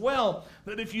generations as well,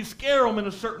 that if you scare them in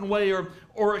a certain way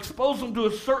or expose them to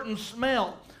a certain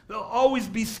smell, they'll always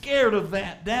be scared of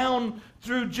that, down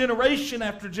through generation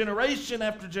after generation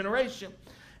after generation.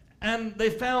 And they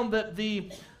found that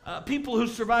the people who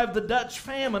survived the Dutch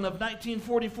famine of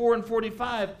 1944 and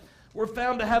 45 were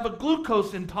found to have a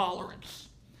glucose intolerance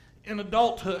in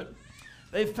adulthood.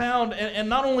 They found, and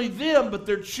not only them, but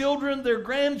their children, their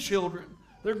grandchildren,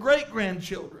 their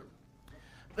great-grandchildren.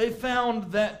 They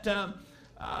found that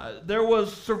there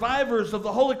was survivors of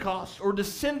the Holocaust or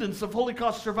descendants of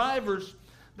Holocaust survivors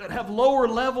that have lower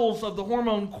levels of the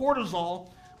hormone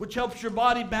cortisol, which helps your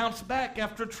body bounce back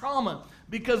after trauma,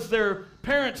 because their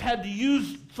parents had to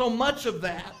use so much of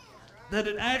that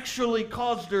it actually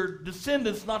caused their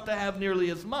descendants not to have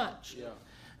nearly as much. Yeah.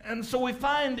 And so we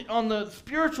find on the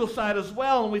spiritual side as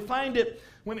well, and we find it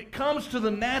when it comes to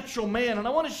the natural man. And I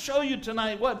want to show you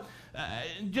tonight what,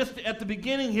 just at the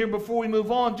beginning here before we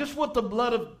move on, just what the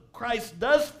blood of Christ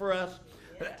does for us.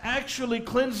 It actually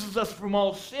cleanses us from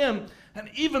all sin. And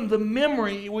even the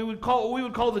memory, we would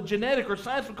call the genetic, or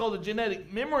science would call the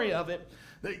genetic memory of it,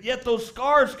 that yet those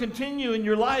scars continue in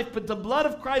your life, but the blood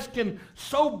of Christ can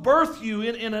so birth you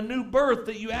in a new birth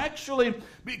that you actually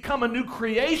become a new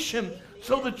creation,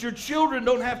 so that your children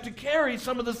don't have to carry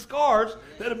some of the scars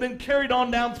that have been carried on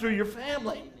down through your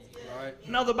family. Right.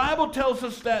 Now, the Bible tells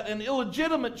us that an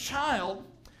illegitimate child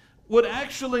would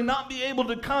actually not be able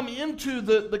to come into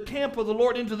the camp of the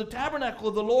Lord, into the tabernacle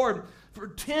of the Lord, for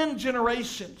 10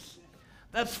 generations.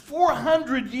 That's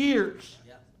 400 years.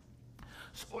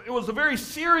 So it was a very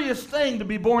serious thing to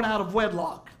be born out of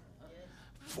wedlock.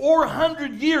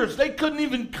 400 years. They couldn't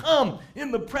even come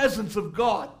in the presence of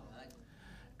God.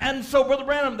 And so, Brother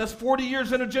Branham, that's 40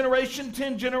 years in a generation,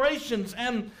 10 generations.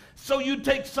 And so you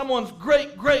take someone's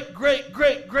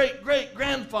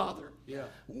great-great-great-great-great-great-grandfather,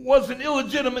 was an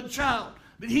illegitimate child.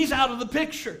 But he's out of the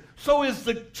picture. So is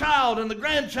the child and the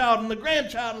grandchild and the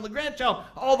grandchild and the grandchild,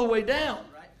 all the way down.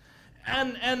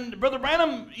 And Brother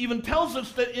Branham even tells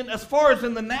us that as far as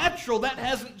in the natural, that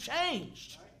hasn't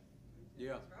changed.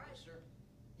 Yeah.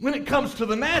 When it comes to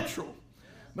the natural.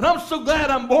 But I'm so glad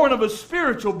I'm born of a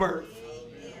spiritual birth.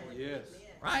 Yes.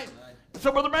 Right?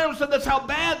 So Brother Branham said that's how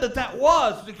bad that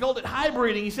was. He called it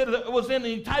hybriding. He said it was in,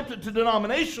 he typed it to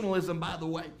denominationalism, by the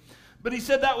way. But he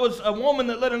said that was a woman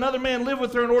that let another man live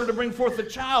with her in order to bring forth a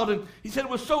child. And he said it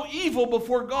was so evil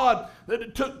before God that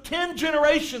it took 10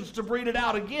 generations to breed it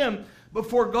out again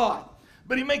before God.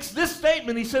 But he makes this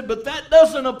statement. He said, but that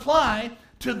doesn't apply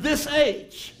to this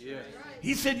age. Yes.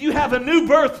 He said, you have a new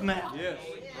birth now. Yes.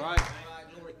 Right.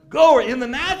 Glory. In the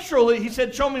natural, he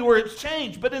said, show me where it's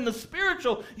changed. But in the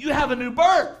spiritual, you have a new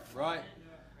birth. Right.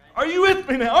 Are you with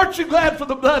me now? Aren't you glad for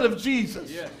the blood of Jesus?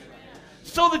 Yes.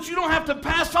 So that you don't have to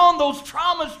pass on those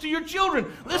traumas to your children.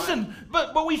 Listen,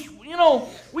 but we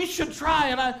should try,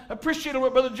 and I appreciate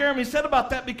what Brother Jeremy said about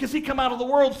that, because he come out of the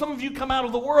world. Some of you come out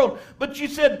of the world, but you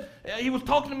said, he was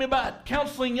talking to me about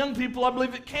counseling young people, I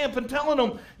believe, at camp, and telling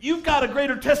them, you've got a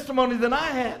greater testimony than I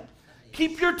had.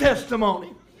 Keep your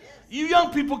testimony. You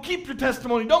young people, keep your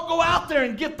testimony. Don't go out there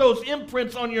and get those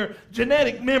imprints on your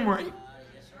genetic memory.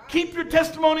 Keep your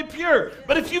testimony pure.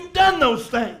 But if you've done those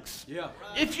things,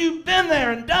 if you've been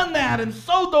there and done that and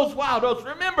sowed those wild oats,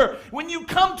 remember, when you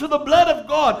come to the blood of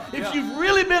God, if you've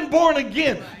really been born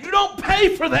again, you don't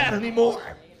pay for that anymore.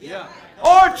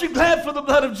 Aren't you glad for the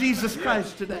blood of Jesus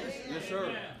Christ today? Yes,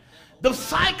 sir. The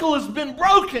cycle has been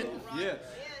broken. Yes.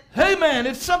 Hey, man,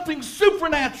 it's something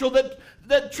supernatural that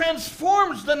that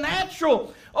transforms the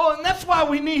natural. Oh, and that's why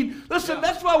we need, listen,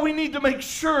 that's why we need to make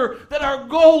sure that our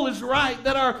goal is right,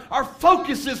 that our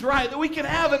focus is right, that we can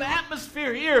have an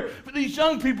atmosphere here for these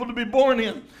young people to be born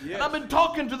in. Yes. And I've been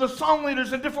talking to the song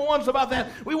leaders and different ones about that.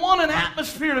 We want an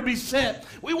atmosphere to be set.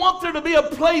 We want there to be a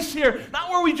place here, not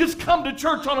where we just come to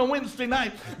church on a Wednesday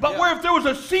night, but where if there was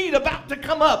a seed about to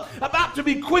come up, about to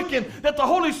be quickened, that the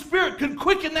Holy Spirit could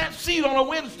quicken that seed on a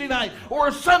Wednesday night or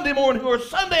a Sunday morning or a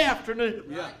Sunday afternoon.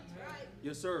 Yeah.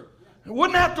 Yes, sir. We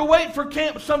wouldn't have to wait for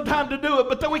camp sometime to do it,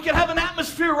 but that we can have an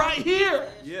atmosphere right here.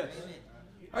 Yes.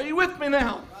 Are you with me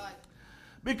now?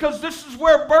 Because this is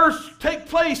where births take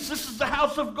place. This is the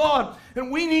house of God,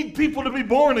 and we need people to be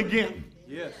born again.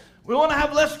 Yes. We want to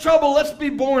have less trouble. Let's be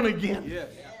born again. Yes.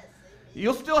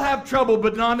 You'll still have trouble,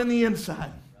 but not in the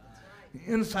inside.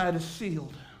 The inside is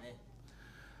sealed.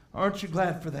 Aren't you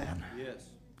glad for that? Yes.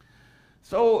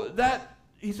 So that,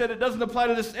 he said, it doesn't apply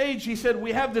to this age. He said,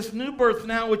 we have this new birth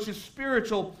now, which is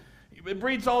spiritual. It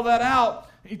breeds all that out.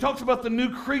 He talks about the new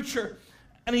creature.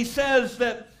 And he says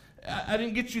that, I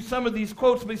didn't get you some of these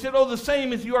quotes, but he said, oh, the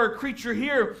same as you are a creature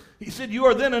here. He said, you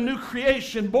are then a new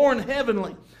creation, born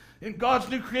heavenly. In God's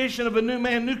new creation of a new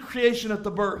man, new creation at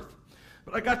the birth.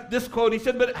 But I got this quote. He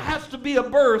said, but it has to be a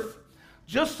birth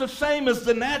just the same as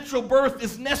the natural birth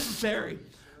is necessary.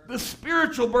 The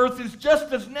spiritual birth is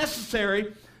just as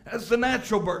necessary as the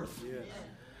natural birth. Yes.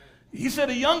 He said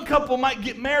a young couple might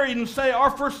get married and say,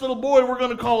 our first little boy we're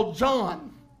going to call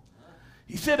John.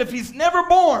 He said if he's never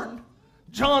born,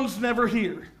 John's never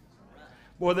here.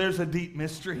 Boy, there's a deep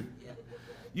mystery.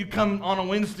 You come on a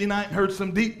Wednesday night and heard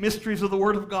some deep mysteries of the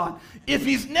Word of God. If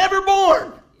he's never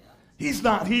born, he's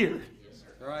not here.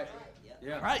 Right.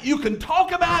 Yeah. Right? You can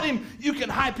talk about him, you can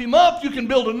hype him up, you can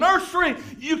build a nursery,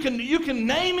 you can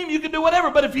name him, you can do whatever,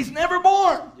 but if he's never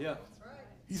born,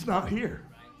 he's not here.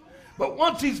 But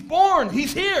once he's born,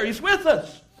 he's here, he's with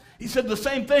us. He said the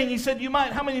same thing. He said,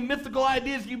 how many mythical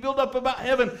ideas you build up about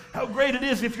heaven, how great it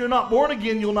is. If you're not born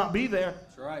again, you'll not be there.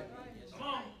 That's right.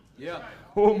 Yeah.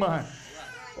 Oh my.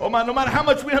 Oh my, no matter how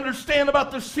much we understand about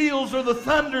the seals or the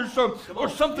thunders or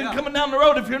something coming down the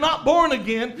road, if you're not born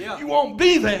again, you won't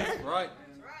be there. Right.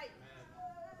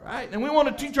 Right? And we want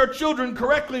to teach our children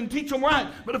correctly and teach them right.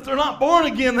 But if they're not born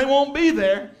again, they won't be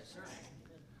there.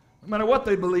 No matter what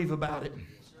they believe about it.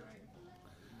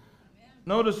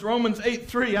 Notice Romans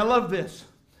 8:3. I love this.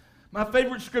 My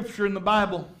favorite scripture in the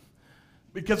Bible.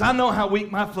 Because I know how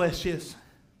weak my flesh is.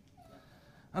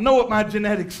 I know what my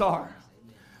genetics are.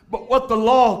 But what the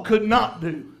law could not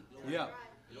do. Yeah.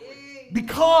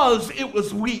 Because it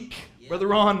was weak. Brother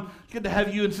Ron, good to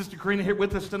have you and Sister Karina here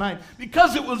with us tonight.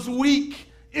 Because it was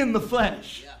weak in the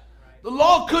flesh. The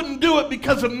law couldn't do it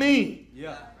because of me.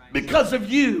 Yeah. Because of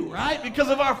you, right? Because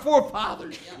of our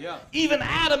forefathers. Yeah. Even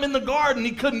Adam in the garden,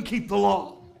 he couldn't keep the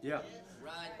law. Yeah.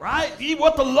 Right?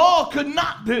 What the law could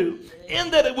not do.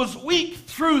 In that it was weak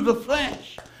through the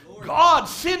flesh. God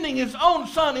sending his own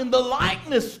son in the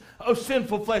likeness of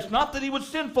sinful flesh. Not that he was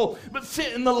sinful, but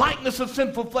sin in the likeness of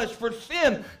sinful flesh. For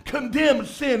sin condemned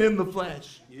sin in the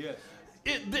flesh. Yes.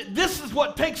 This is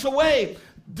what takes away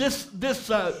this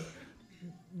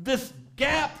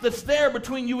gap that's there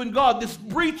between you and God, this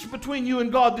breach between you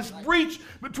and God, this breach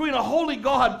between a holy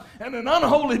God and an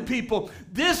unholy people.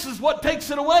 This is what takes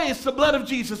it away. It's the blood of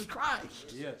Jesus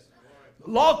Christ. Yes.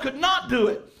 The law could not do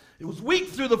it. It was weak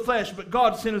through the flesh, but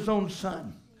God sent his own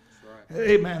son. That's right.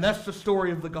 Amen. That's the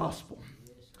story of the gospel.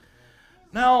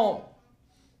 Now,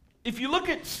 if you look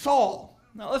at Saul,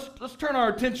 now let's turn our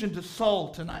attention to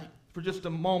Saul tonight for just a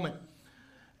moment.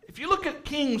 If you look at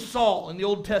King Saul in the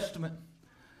Old Testament,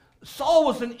 Saul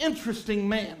was an interesting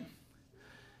man.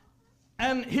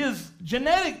 And his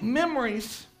genetic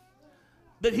memories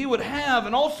that he would have,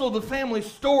 and also the family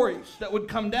stories that would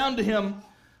come down to him,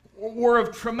 were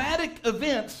of traumatic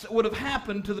events that would have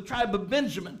happened to the tribe of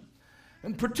Benjamin.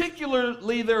 And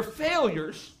particularly their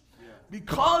failures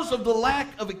because of the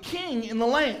lack of a king in the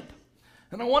land.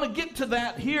 And I want to get to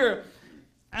that here.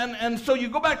 And so you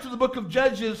go back to the book of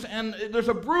Judges, and there's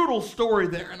a brutal story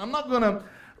there. And I'm not going to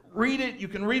read it. You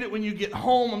can read it when you get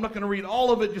home. I'm not going to read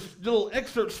all of it, just little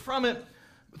excerpts from it.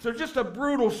 But there's just a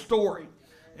brutal story.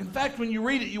 In fact, when you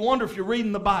read it, you wonder if you're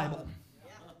reading the Bible.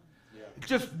 It's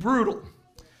just brutal.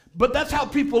 But that's how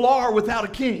people are without a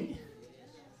king.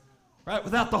 Right?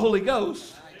 Without the Holy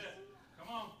Ghost.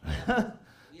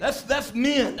 That's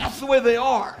men. That's the way they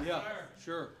are. Yeah,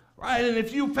 sure. Right? And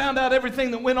if you found out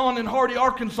everything that went on in Hardy,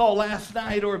 Arkansas last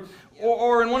night, or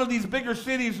in one of these bigger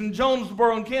cities in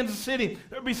Jonesboro and Kansas City,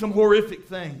 there'd be some horrific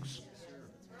things.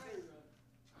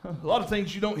 A lot of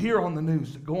things you don't hear on the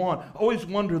news that go on. I always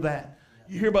wonder that.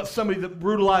 You hear about somebody that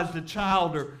brutalized a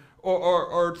child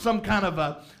or some kind of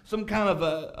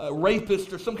a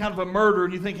rapist or some kind of a murderer,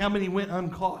 and you think how many went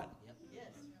uncaught?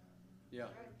 Yeah. At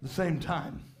the same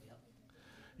time.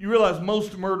 You realize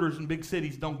most murders in big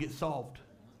cities don't get solved.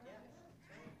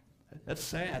 That's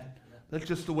sad. That's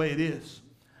just the way it is.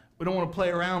 We don't want to play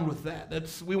around with that.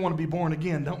 We want to be born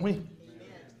again, don't we?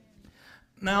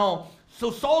 Now,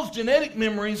 so Saul's genetic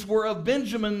memories were of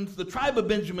the tribe of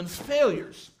Benjamin's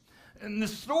failures. And the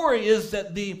story is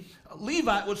that the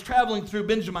Levite was traveling through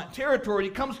Benjamite territory. He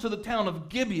comes to the town of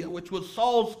Gibeah, which was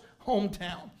Saul's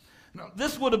hometown. Now,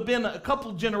 this would have been a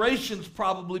couple generations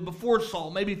probably before Saul,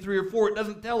 maybe 3 or 4. It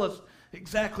doesn't tell us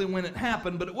exactly when it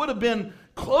happened, but it would have been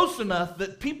close enough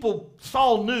that people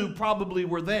Saul knew probably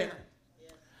were there.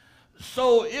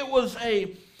 So it was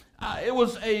a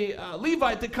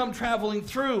Levite that come traveling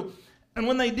through, and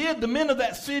when they did, the men of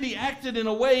that city acted in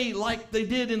a way like they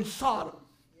did in Sodom.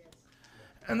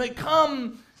 And they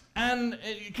come, and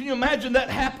can you imagine that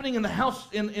happening in the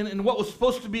house in what was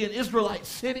supposed to be an Israelite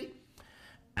city?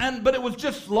 But it was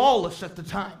just lawless at the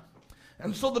time.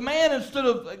 And so the man, instead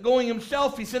of going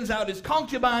himself, he sends out his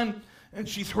concubine, and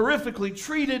she's horrifically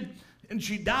treated, and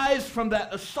she dies from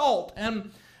that assault.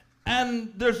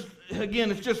 And there's,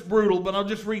 again, it's just brutal, but I'll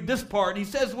just read this part. He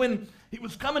says when he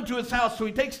was coming to his house, so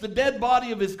he takes the dead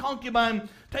body of his concubine,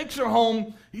 takes her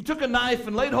home. He took a knife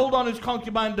and laid hold on his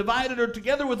concubine, divided her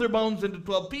together with her bones into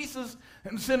 12 pieces,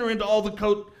 and sent her into all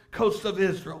the coasts of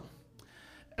Israel.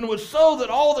 And it was so that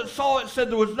all that saw it said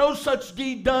there was no such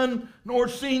deed done nor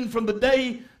seen from the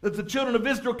day that the children of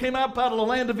Israel came out of the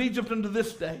land of Egypt unto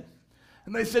this day.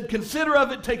 And they said, consider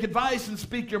of it, take advice, and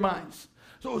speak your minds.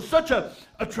 So it was such a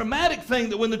traumatic thing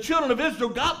that when the children of Israel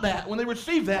got that, when they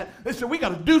received that, they said, we got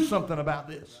to do something about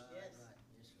this.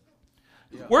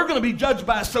 Yeah. We're going to be judged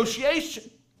by association.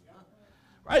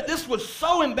 Right? This was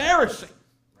so embarrassing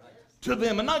to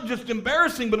them. And not just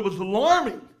embarrassing, but it was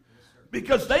alarming.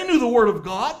 Because they knew the Word of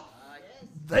God.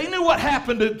 They knew what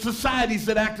happened to societies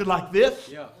that acted like this.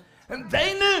 Yeah. And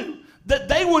they knew that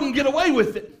they wouldn't get away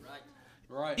with it.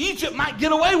 Right. Egypt might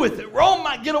get away with it. Rome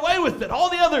might get away with it. All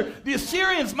the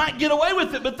Assyrians might get away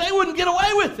with it, but they wouldn't get away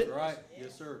with it. Right.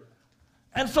 Yes, sir.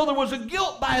 And so there was a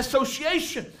guilt by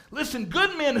association. Listen,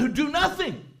 good men who do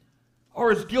nothing are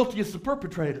as guilty as the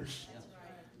perpetrators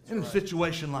in a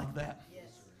situation like that.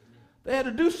 They had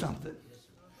to do something.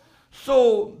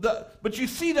 So, but you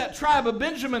see that tribe of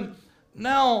Benjamin,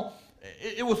 now,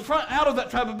 it was out of that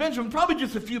tribe of Benjamin, probably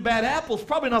just a few bad apples,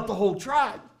 probably not the whole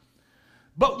tribe.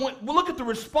 But we'll look at the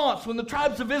response. When the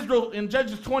tribes of Israel, in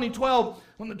Judges 20:12,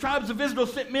 when the tribes of Israel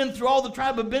sent men through all the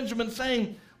tribe of Benjamin,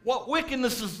 saying, what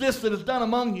wickedness is this that is done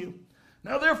among you?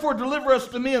 Now therefore deliver us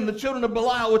the men, the children of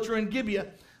Belial, which are in Gibeah.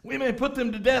 We may put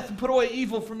them to death and put away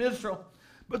evil from Israel.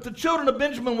 But the children of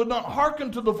Benjamin would not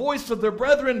hearken to the voice of their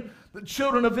brethren, the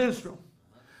children of Israel.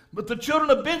 But the children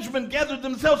of Benjamin gathered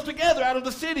themselves together out of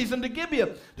the cities into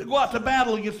Gibeah to go out to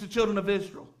battle against the children of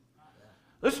Israel.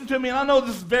 Listen to me, and I know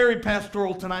this is very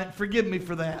pastoral tonight. Forgive me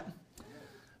for that.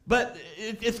 But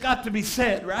it's got to be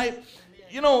said, right?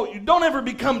 You know, you don't ever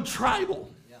become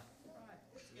tribal.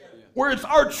 Where it's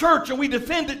our church and we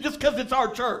defend it just because it's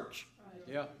our church.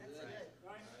 Yeah.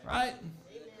 Right?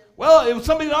 Well, it was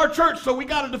somebody in our church, so we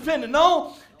got to defend it.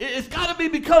 No, it's got to be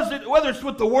because whether it's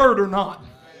with the word or not.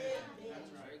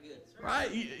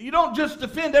 Right? You don't just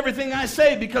defend everything I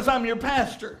say because I'm your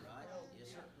pastor.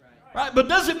 Right? But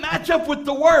does it match up with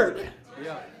the word?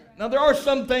 Yeah. Now, there are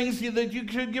some things that you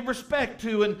should give respect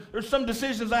to, and there's some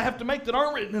decisions I have to make that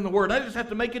aren't written in the word. I just have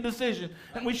to make a decision,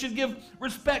 and we should give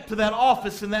respect to that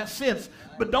office in that sense.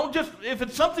 But don't just, if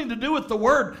it's something to do with the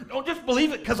word, don't just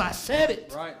believe it because I said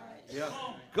it. Right. Yeah.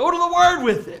 Go to the word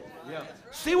with it. Yeah.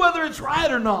 See whether it's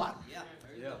right or not.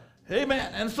 Yeah.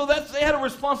 Amen. And so they had a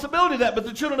responsibility to that. But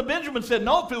the children of Benjamin said,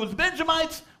 no, if it was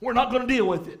Benjamites, we're not going to deal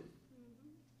with it.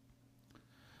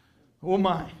 Oh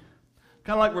my.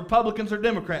 Kind of like Republicans or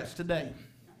Democrats today.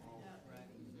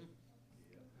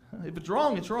 If it's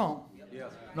wrong, it's wrong. Yeah.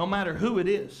 No matter who it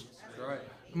is. That's right.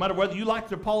 No matter whether you like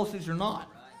their policies or not.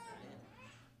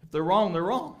 If they're wrong, they're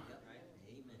wrong.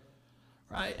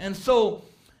 Right? And so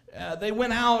they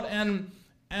went out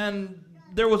and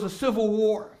there was a civil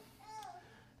war.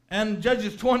 And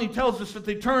Judges 20 tells us that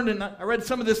they turned, and I read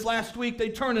some of this last week, they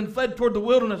turned and fled toward the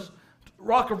wilderness,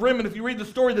 Rock of Rimmon. If you read the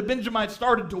story, the Benjamites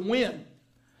started to win.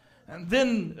 And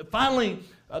then finally,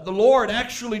 the Lord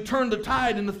actually turned the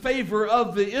tide in the favor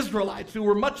of the Israelites, who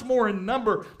were much more in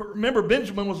number. But remember,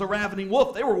 Benjamin was a ravening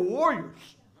wolf. They were warriors.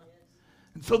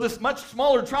 And so this much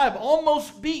smaller tribe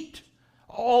almost beat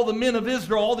all the men of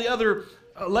Israel, all the other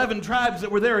 11 tribes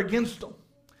that were there against them.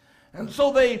 And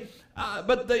so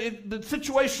but the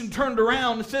situation turned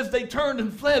around. It says they turned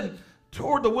and fled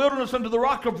toward the wilderness unto the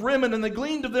rock of Rimmon, and they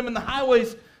gleaned of them in the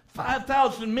highways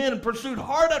 5,000 men, and pursued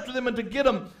hard after them, and to get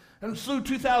them, and slew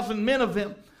 2,000 men of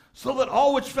them. So that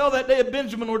all which fell that day of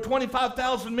Benjamin were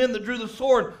 25,000 men that drew the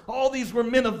sword. All these were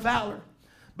men of valor.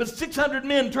 But 600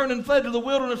 men turned and fled to the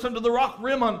wilderness unto the rock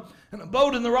Rimmon, and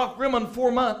abode in the rock Rimmon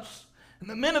 4 months. And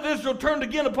the men of Israel turned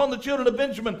again upon the children of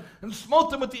Benjamin, and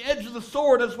smote them with the edge of the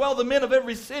sword, as well the men of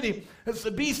every city, as the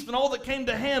beasts and all that came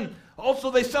to hand. Also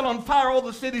they set on fire all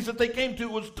the cities that they came to.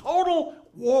 It was total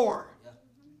war.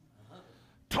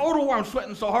 Total war. I'm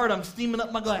sweating so hard I'm steaming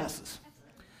up my glasses.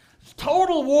 It's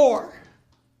total war.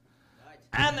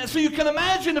 And so you can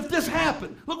imagine if this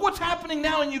happened. Look what's happening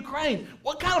now in Ukraine.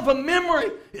 What kind of a memory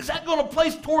is that going to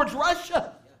place towards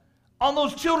Russia on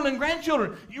those children and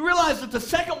grandchildren? You realize that the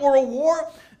Second World War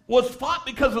was fought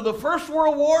because of the First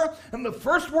World War, and the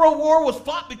First World War was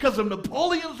fought because of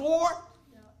Napoleon's War?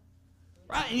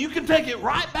 Right? And you can take it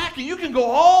right back, and you can go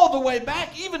all the way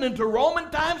back, even into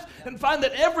Roman times, and find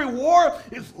that every war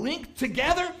is linked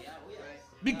together.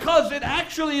 Because it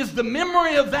actually is the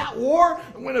memory of that war.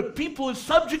 When a people is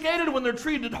subjugated, when they're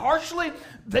treated harshly,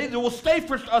 they will stay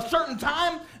for a certain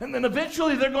time, and then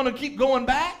eventually they're going to keep going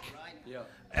back.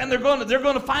 And they're going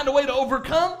to find a way to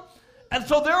overcome. And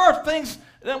so there are things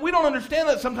that we don't understand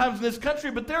that sometimes in this country,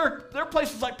 but there are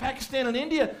places like Pakistan and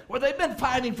India where they've been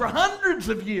fighting for hundreds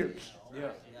of years.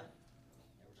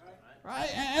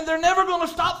 Right? And they're never going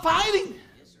to stop fighting.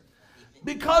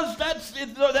 Because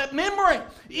that memory.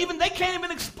 Even they can't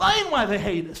even explain why they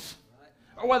hate us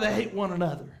or why they hate one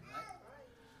another.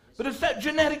 But it's that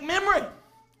genetic memory.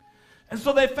 And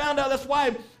so they found out that's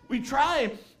why we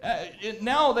try.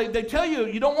 Now they tell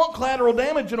you don't want collateral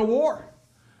damage in a war.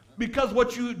 Because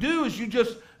what you do is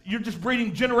you're just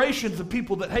breeding generations of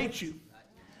people that hate you.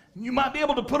 You might be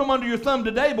able to put them under your thumb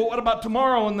today, but what about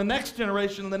tomorrow and the next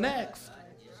generation and the next?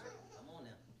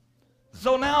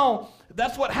 So now,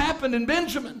 that's what happened in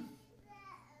Benjamin.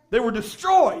 They were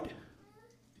destroyed.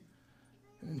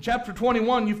 In chapter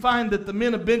 21, you find that the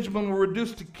men of Benjamin were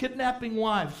reduced to kidnapping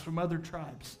wives from other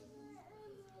tribes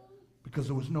because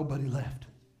there was nobody left.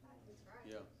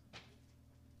 Yeah.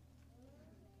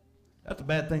 That's a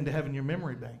bad thing to have in your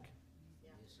memory bank.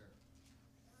 Yes, sir.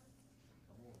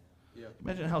 Yeah.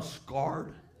 Imagine how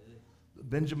scarred the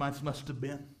Benjamites must have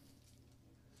been.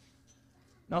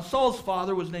 Now Saul's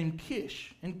father was named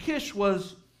Kish, and Kish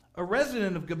was a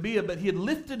resident of Gibeah, but he had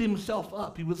lifted himself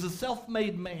up. He was a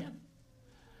self-made man.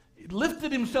 He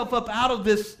lifted himself up out of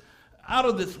this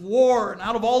war and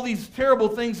out of all these terrible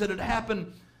things that had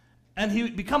happened, and he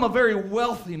had become a very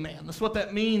wealthy man. That's what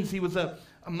that means. He was a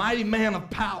mighty man of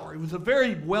power. He was a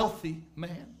very wealthy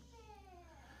man.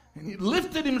 And he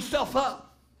lifted himself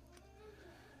up.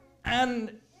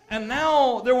 And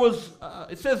now there was,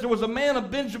 it says there was a man of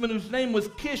Benjamin whose name was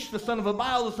Kish, the son of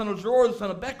Abiel, the son of Zeror, the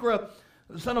son of Becherah,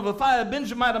 the son of Aphiah,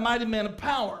 Benjamite, a mighty man of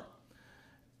power.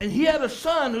 And he had a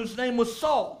son whose name was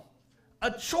Saul,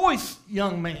 a choice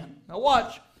young man. Now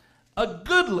watch, a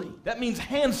goodly, that means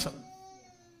handsome.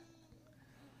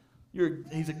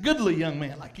 He's a goodly young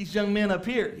man, like these young men up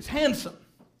here. He's handsome,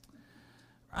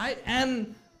 right?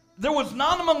 And there was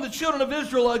not among the children of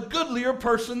Israel a goodlier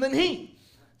person than he.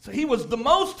 So he was the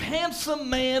most handsome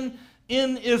man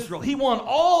in Israel. He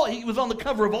was on the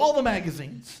cover of all the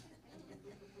magazines.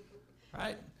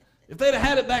 Right? If they'd have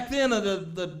had it back then,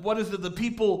 the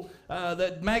People,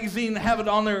 that magazine have it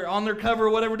on their cover or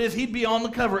whatever it is, he'd be on the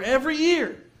cover every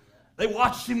year. They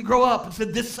watched him grow up and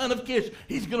said, this son of Kish,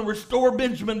 he's going to restore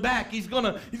Benjamin back. He's going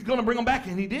to bring him back.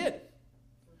 And he did.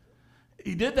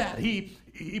 He did that.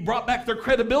 He brought back their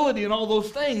credibility and all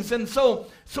those things. And so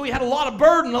he had a lot of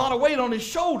burden, a lot of weight on his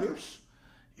shoulders.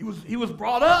 He was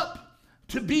brought up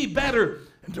to be better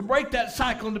and to break that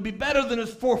cycle and to be better than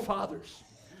his forefathers.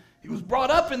 He was brought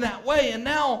up in that way, and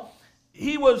now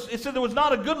it said there was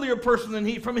not a goodlier person than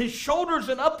he. From his shoulders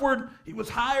and upward, he was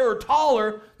higher or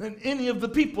taller than any of the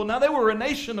people. Now, they were a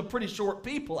nation of pretty short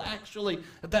people, actually.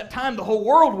 At that time, the whole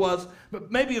world was.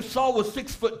 But maybe if Saul was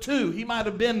 6'2", he might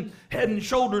have been head and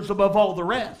shoulders above all the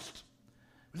rest.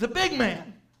 He was a big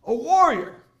man, a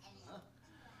warrior.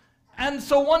 And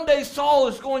so one day Saul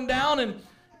is going down,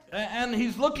 and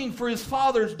he's looking for his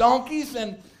father's donkeys,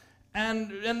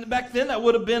 and back then that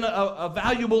would have been a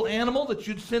valuable animal that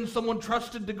you'd send someone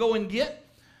trusted to go and get.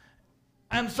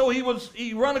 And so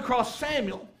he run across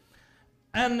Samuel.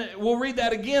 And we'll read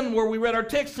that again where we read our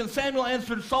text. And Samuel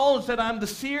answered Saul and said, I am the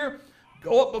seer.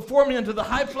 Go up before me into the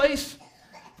high place.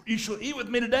 You shall eat with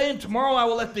me today, and tomorrow I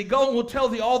will let thee go, and will tell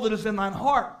thee all that is in thine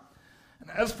heart. And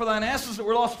as for thine asses that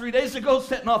were lost 3 days ago,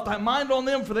 set not thy mind on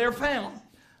them, for they are found.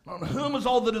 And On whom is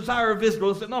all the desire of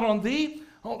Israel? Is it not on thee?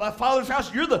 Oh, thy father's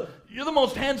house. You're the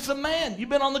most handsome man. You've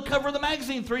been on the cover of the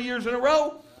magazine 3 years in a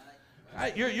row.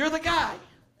 Right? You're the guy.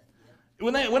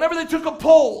 Whenever they took a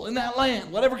poll in that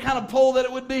land, whatever kind of poll that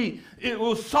it would be, it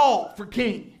was Saul for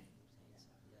king.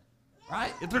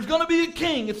 Right? If there's going to be a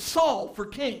king, it's Saul for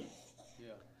king.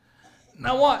 Yeah.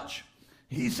 Now watch.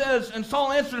 He says, and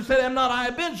Saul answered and said, am not I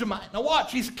a Benjamite? Now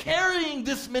watch. He's carrying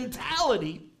this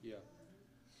mentality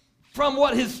from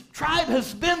what his tribe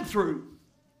has been through.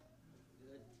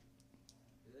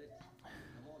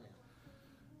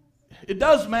 It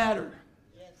does matter.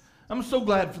 I'm so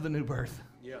glad for the new birth.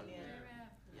 Yeah.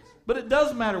 But it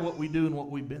does matter what we do and what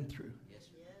we've been through.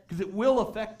 Because it will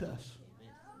affect us.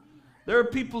 There are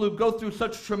people who go through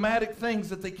such traumatic things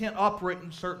that they can't operate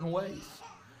in certain ways.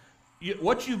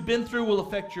 What you've been through will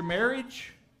affect your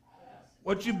marriage.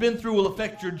 What you've been through will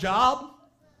affect your job.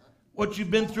 What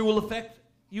you've been through will affect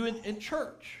you in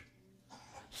church.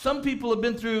 Some people have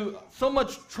been through so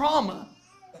much trauma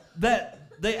that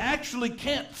they actually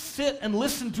can't sit and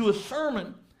listen to a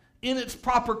sermon in its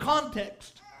proper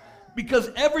context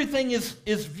because everything is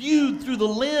viewed through the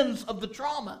lens of the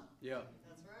trauma. Yeah,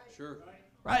 that's right. Sure.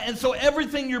 Right? And so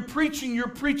everything you're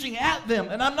preaching at them.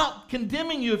 And I'm not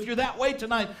condemning you if you're that way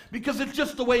tonight because it's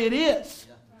just the way it is.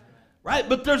 Right?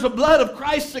 But there's a blood of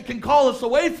Christ that can call us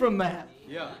away from that.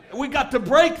 Yeah. We got to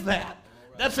break that.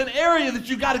 That's an area that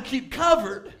you got to keep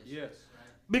covered. Yes.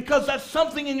 Because that's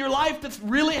something in your life that's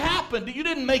really happened. You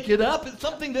didn't make it up. It's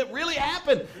something that really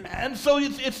happened. And so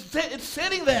it's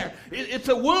sitting there. It's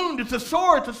a wound. It's a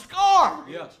sore. It's a scar.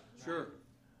 Yes, sure.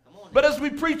 But as we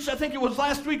preached, I think it was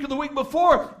last week or the week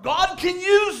before, God can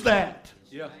use that.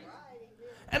 Yeah.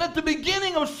 And at the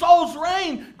beginning of Saul's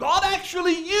reign, God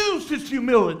actually used his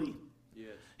humility. Yes.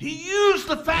 He used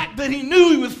the fact that he knew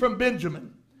he was from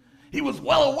Benjamin. He was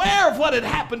well aware of what had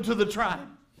happened to the tribe.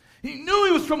 He knew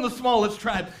he was from the smallest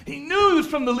tribe. He knew he was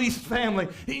from the least family.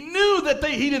 He knew that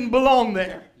he didn't belong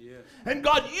there. Yes. And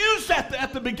God used that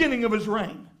at the beginning of his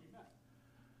reign.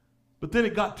 But then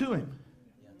it got to him.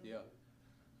 Yeah.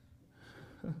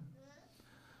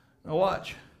 Now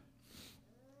watch.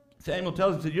 Samuel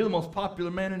tells him, you're the most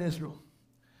popular man in Israel.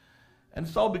 And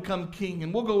Saul become king.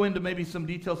 And we'll go into maybe some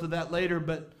details of that later.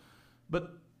 But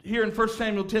here in 1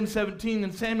 Samuel 10:17,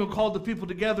 and Samuel called the people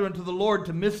together unto the Lord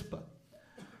to Mizpah.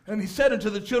 And he said unto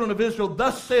the children of Israel,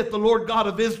 thus saith the Lord God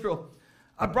of Israel,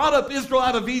 I brought up Israel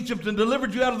out of Egypt and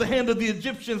delivered you out of the hand of the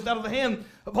Egyptians, out of the hand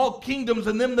of all kingdoms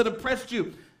and them that oppressed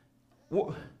you.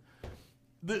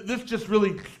 This just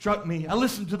really struck me. I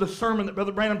listened to the sermon that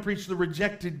Brother Branham preached, The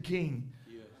Rejected King.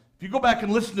 Yeah. If you go back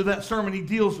and listen to that sermon, he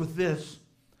deals with this.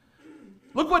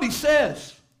 Look what he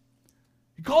says.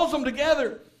 He calls them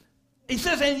together. He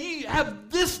says, and ye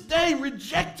have this day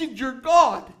rejected your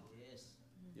God, yes.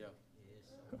 Yeah.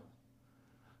 Yes.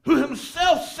 Who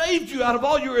himself saved you out of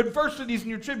all your adversities and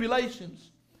your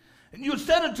tribulations. And you have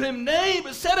said unto him, nay,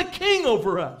 but set a king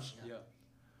over us. Yeah.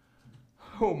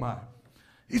 Oh my.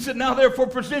 He said, now therefore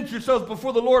present yourselves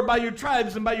before the Lord by your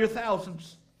tribes and by your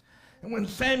thousands. And when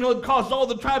Samuel had caused all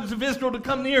the tribes of Israel to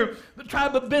come near, the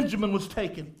tribe of Benjamin was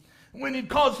taken. When he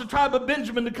caused the tribe of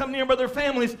Benjamin to come near by their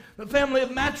families, the family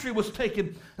of Matri was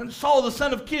taken. And Saul the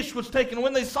son of Kish was taken. And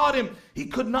when they sought him, he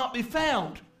could not be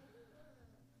found.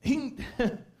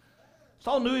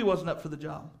 Saul knew he wasn't up for the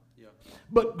job. Yeah.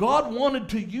 But God wanted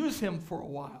to use him for a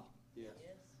while. Yeah.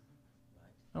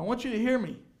 Now, I want you to hear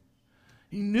me.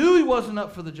 He knew he wasn't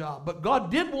up for the job, but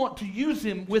God did want to use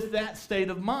him with that state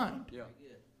of mind. Yeah.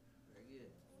 Very good.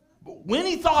 But when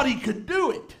he thought he could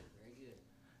do it,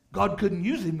 God couldn't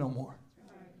use him no more.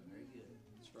 Very good.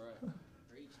 That's right.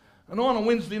 I know on a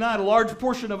Wednesday night, a large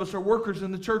portion of us are workers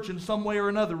in the church in some way or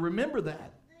another. Remember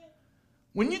that.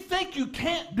 When you think you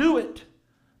can't do it,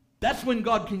 that's when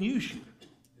God can use you.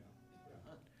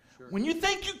 Sure. When you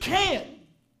think you can,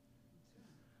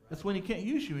 that's when he can't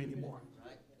use you anymore.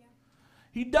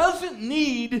 He doesn't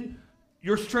need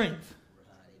your strength.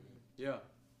 Yeah.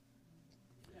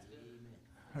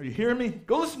 Are you hearing me?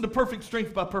 Go listen to Perfect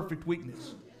Strength by Perfect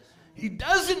Weakness. He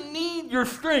doesn't need your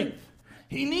strength.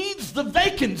 He needs the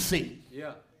vacancy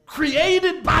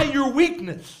created by your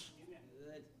weakness.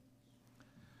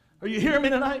 Are you hearing me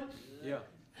tonight? Yeah.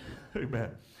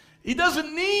 Amen. He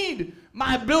doesn't need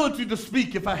my ability to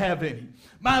speak if I have any.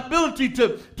 My ability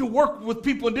to work with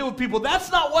people and deal with people.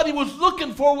 That's not what he was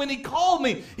looking for when he called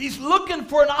me. He's looking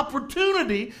for an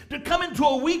opportunity to come into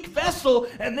a weak vessel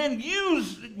and then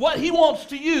use what he wants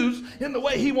to use in the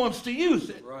way he wants to use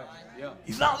it. Right. Yeah.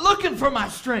 He's not looking for my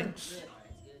strengths.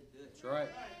 That's right.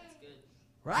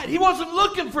 Right? He wasn't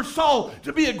looking for Saul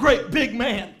to be a great big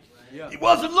man. Yeah. He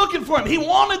wasn't looking for him. He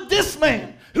wanted this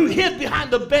man who hid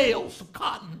behind the bales of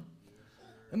cotton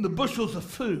and the bushels of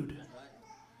food.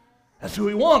 That's who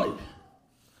he wanted.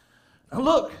 Now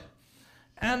look,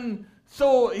 and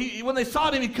so when they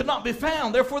sought him, he could not be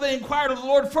found. Therefore they inquired of the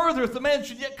Lord further if the man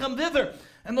should yet come thither.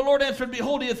 And the Lord answered,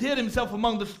 behold, he hath hid himself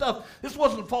among the stuff. This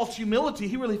wasn't false humility.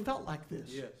 He really felt like this.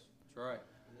 Yes, that's right.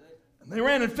 And they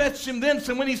ran and fetched him thence,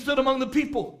 and when he stood among the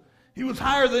people, he was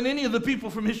higher than any of the people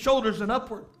from his shoulders and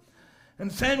upward.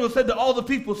 And Samuel said to all the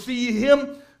people, see ye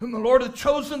him whom the Lord hath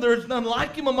chosen? There is none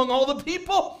like him among all the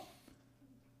people.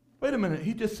 Wait a minute.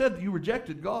 He just said that you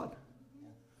rejected God.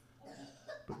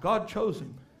 But God chose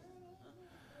him.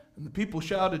 And the people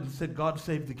shouted and said, God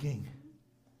save the king.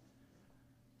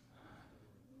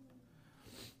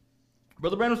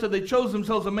 Brother Branham said they chose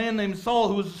themselves a man named Saul,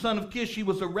 who was the son of Kish. He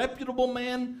was a reputable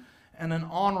man and an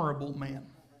honorable man.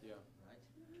 Yeah.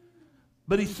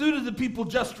 But he suited the people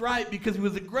just right because he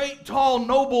was a great, tall,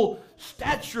 noble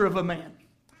stature of a man.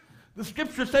 The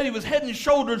scripture said he was head and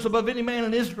shoulders above any man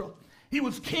in Israel. He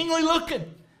was kingly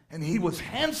looking, and he was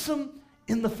handsome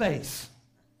in the face.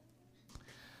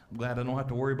 I'm glad I don't have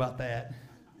to worry about that.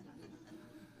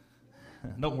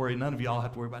 Don't worry, none of y'all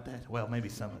have to worry about that. Well, maybe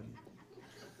some of you.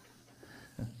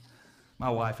 My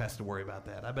wife has to worry about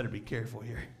that. I better be careful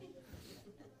here.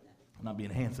 Not being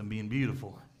handsome, being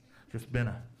beautiful. Just been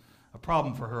a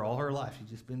problem for her all her life. She's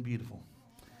just been beautiful.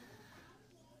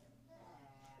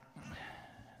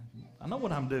 I know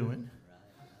what I'm doing.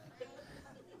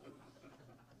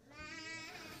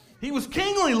 He was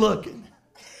kingly looking,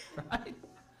 right?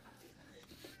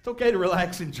 It's okay to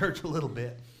relax in church a little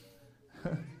bit.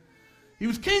 He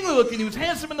was kingly looking. He was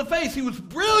handsome in the face. He was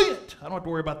brilliant. I don't have to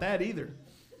worry about that either.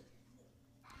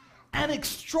 An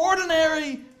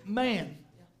extraordinary man.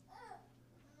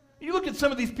 You look at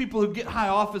some of these people who get high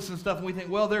office and stuff, and we think,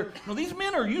 well, these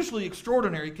men are usually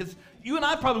extraordinary, because you and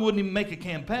I probably wouldn't even make a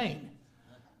campaign,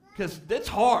 because it's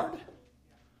hard.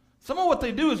 Some of what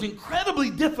they do is incredibly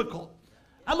difficult.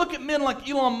 I look at men like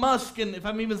Elon Musk, and if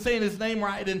I'm even saying his name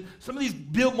right, and some of these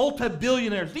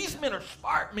multi-billionaires. These men are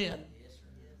smart men.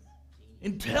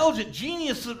 Intelligent,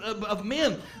 genius of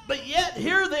men. But yet,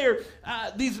 here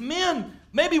these men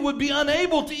maybe would be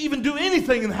unable to even do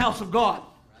anything in the house of God.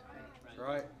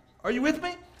 Right. Are you with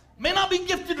me? May not be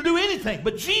gifted to do anything,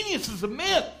 but geniuses of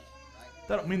men.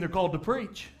 That don't mean they're called to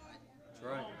preach. That's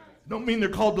right. Don't mean they're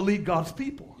called to lead God's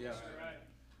people. Yeah.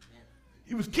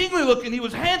 He was kingly looking. He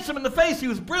was handsome in the face. He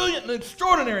was brilliant and an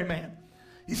extraordinary man.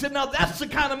 He said, now that's the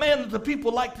kind of man that the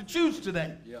people like to choose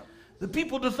today. Yeah. The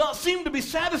people does not seem to be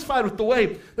satisfied with the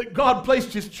way that God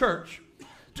placed his church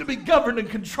to be governed and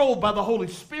controlled by the Holy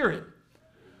Spirit.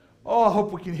 Oh, I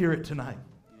hope we can hear it tonight.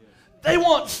 They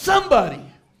want somebody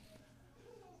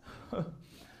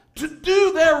to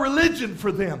do their religion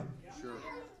for them. Sure.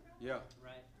 Yeah.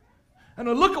 And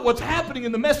look at what's happening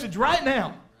in the message right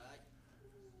now.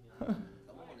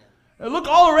 And look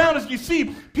all around us, you see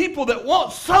people that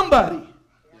want somebody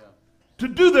to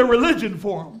do their religion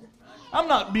for them. I'm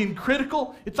not being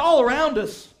critical. It's all around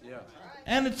us. Yeah.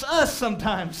 And it's us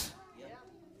sometimes.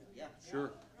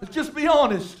 Sure. Let's just be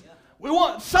honest. We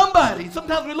want somebody.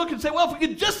 Sometimes we look and say, well, if we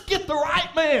could just get the right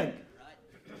man.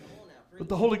 But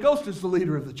the Holy Ghost is the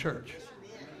leader of the church.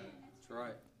 That's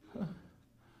right.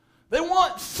 They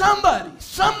want somebody,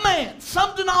 some man,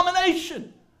 some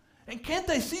denomination. And can't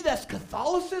they see that's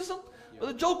Catholicism?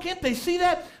 Brother Joel, can't they see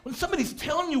that? When somebody's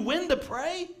telling you when to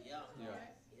pray? Yeah.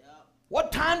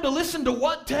 What time to listen to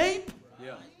what tape?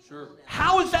 Yeah. Sure.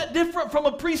 How is that different from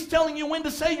a priest telling you when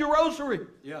to say your rosary?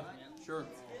 Yeah. Sure.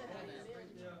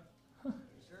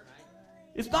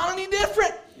 It's not any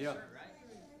different. Yeah.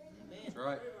 That's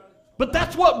right. But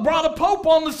that's what brought a pope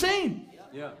on the scene.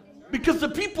 Yeah. Because the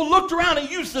people looked around and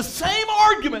used the same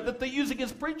argument that they use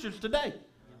against preachers today.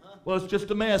 Well, it's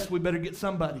just a mess. We better get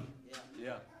somebody.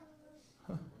 Yeah.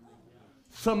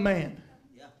 Some man.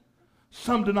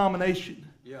 Some denomination.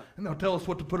 Yeah. And they'll tell us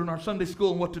what to put in our Sunday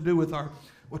school and what to do with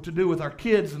our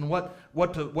kids and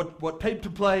what tape to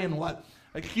play and what.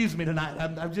 Excuse me tonight.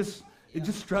 It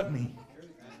just struck me.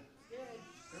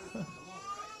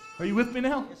 Are you with me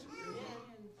now?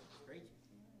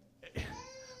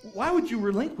 Why would you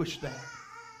relinquish that?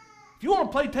 If you want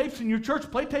to play tapes in your church,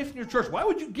 play tapes in your church. Why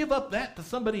would you give up that to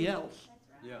somebody else?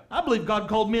 Yeah. I believe God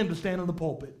called men to stand in the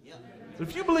pulpit. But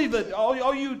if you believe that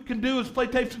all you can do is play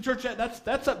tapes in church,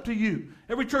 that's up to you.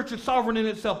 Every church is sovereign in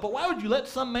itself. But why would you let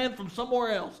some man from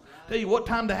somewhere else tell you what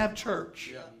time to have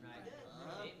church? Yeah.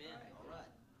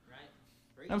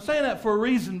 I'm saying that for a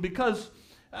reason, because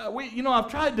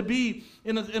I've tried to be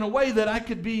in a way that I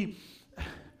could be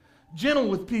gentle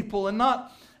with people and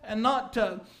not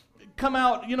come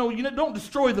out, you don't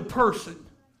destroy the person.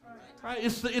 Right?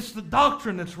 It's the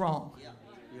doctrine that's wrong.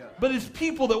 Yeah. But it's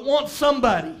people that want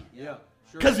somebody. Yeah.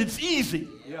 Sure. Because it's easy.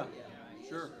 Yeah.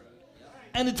 Sure.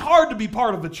 And it's hard to be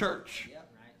part of a church.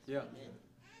 Yeah.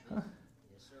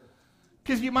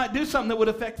 Because you might do something that would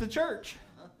affect the church.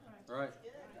 Right.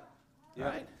 Yeah.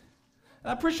 Right?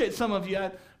 I appreciate some of you. I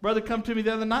had a brother come to me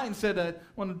the other night and said, I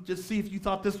wanted to just see if you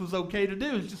thought this was okay to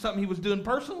do. It's just something he was doing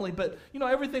personally. But,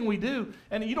 everything we do,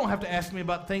 and you don't have to ask me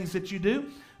about things that you do,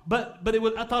 but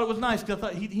I thought it was nice because I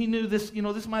thought he knew this,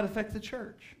 this might affect the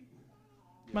church.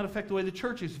 It might affect the way the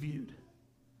church is viewed.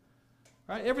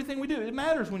 Right? Everything we do, it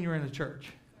matters when you're in a church.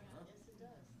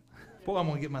 Boy, I'm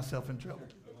going to get myself in trouble.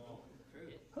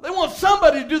 They want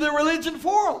somebody to do their religion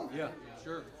for them. Yeah.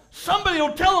 Sure. Somebody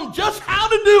will tell them just how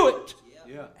to do it.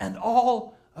 Yeah. And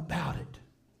all about it.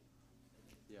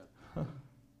 Yeah.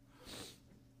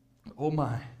 Oh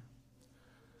my.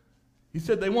 He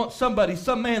said they want somebody,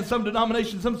 some man, some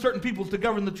denomination, some certain peoples to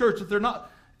govern the church, that they're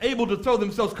not able to throw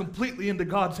themselves completely into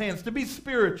God's hands, to be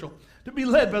spiritual, to be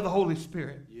led by the Holy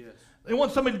Spirit. Yes. They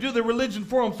want somebody to do their religion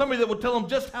for them, somebody that will tell them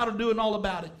just how to do it and all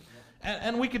about it.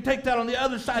 And we could take that on the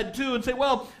other side too and say,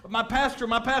 well, my pastor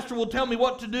will tell me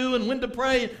what to do and when to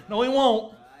pray. No, he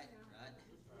won't.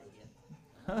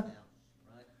 Huh?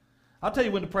 I'll tell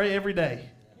you when to pray every day.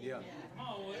 Yeah.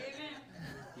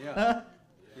 Yeah. Huh?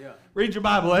 Yeah. Read your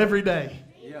Bible every day.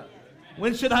 Yeah.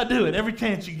 When should I do it? Every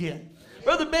chance you get.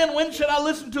 Brother Ben, when should I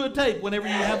listen to a tape? Whenever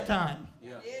you have time.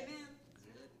 Yeah.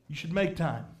 You should make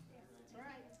time.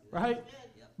 Right?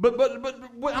 But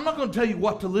I'm not going to tell you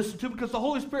what to listen to because the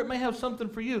Holy Spirit may have something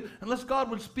for you unless God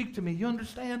would speak to me. You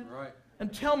understand? Right.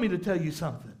 And tell me to tell you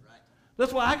something.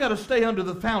 That's why I got to stay under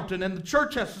the fountain, and the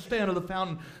church has to stay under the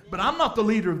fountain. But I'm not the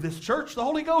leader of this church. The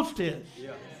Holy Ghost is.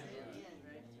 Yeah.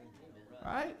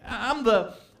 Right? I'm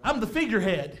the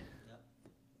figurehead.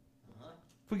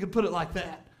 If we could put it like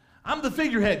that. I'm the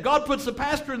figurehead. God puts the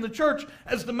pastor in the church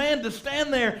as the man to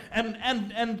stand there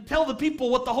and tell the people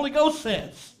what the Holy Ghost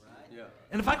says. Yeah.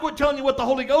 And if I quit telling you what the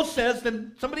Holy Ghost says,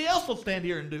 then somebody else will stand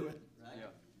here and do it. Yeah.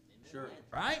 Sure.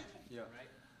 Right? Yeah.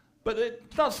 But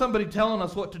it's not somebody telling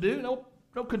us what to do. No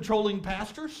controlling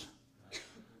pastors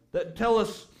that tell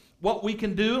us what we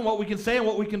can do and what we can say and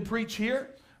what we can preach here,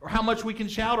 or how much we can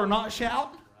shout or not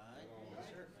shout.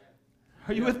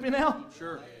 Are you with me now?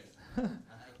 Sure.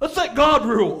 Let's let God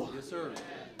rule. Yes, sir.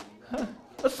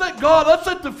 Let's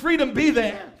let the freedom be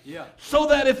there. Yeah. So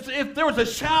that if there was a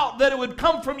shout, that it would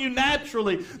come from you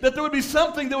naturally, that there would be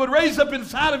something that would raise up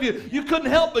inside of you. You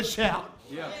couldn't help but shout.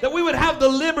 Yeah. That we would have the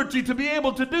liberty to be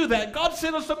able to do that. God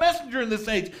sent us a messenger in this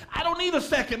age. I don't need a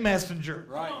second messenger.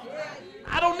 Right.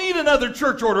 I don't need another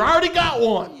church order. I already got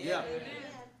one. Yeah.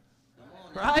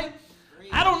 Right?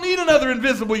 I don't need another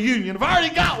invisible union. I've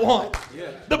already got one.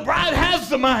 Yeah. The bride has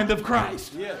the mind of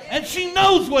Christ. Yeah. And she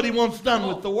knows what he wants done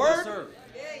with the Yes, word. sir.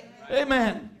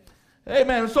 Amen.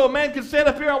 Amen. And so a man can stand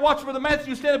up here. I watched Brother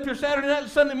Matthew stand up here Saturday night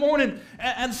and Sunday morning,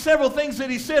 and several things that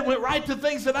he said went right to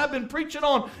things that I've been preaching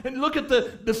on. And look at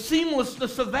the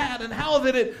seamlessness of that and how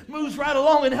that it moves right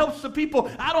along and helps the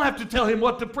people. I don't have to tell him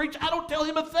what to preach. I don't tell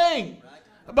him a thing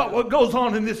about what goes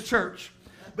on in this church.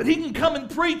 But he can come and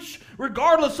preach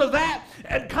regardless of that,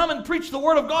 and come and preach the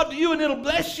Word of God to you, and it'll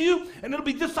bless you, and it'll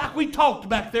be just like we talked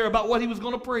back there about what he was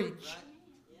going to preach.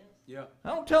 Yeah. I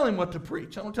don't tell him what to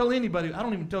preach. I don't tell anybody. I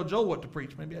don't even tell Joel what to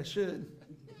preach. Maybe I should.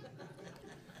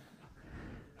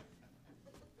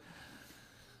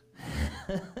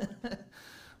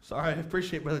 Sorry, I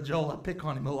appreciate Brother Joel. I pick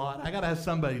on him a lot. I got to have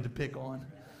somebody to pick on.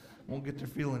 Won't get their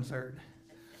feelings hurt.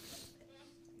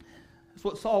 That's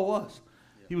what Saul was.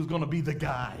 He was going to be the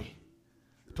guy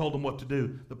who told him what to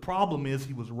do. The problem is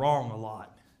he was wrong a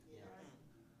lot.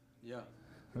 Yeah.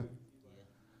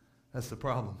 That's the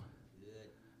problem.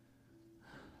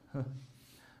 But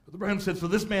the Branham said, so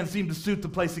this man seemed to suit the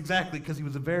place exactly because he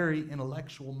was a very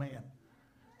intellectual man.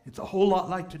 It's a whole lot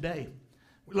like today.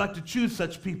 We like to choose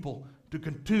such people to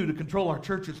control our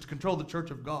churches, to control the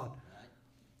church of God.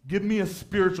 Give me a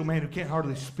spiritual man who can't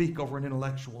hardly speak over an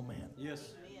intellectual man.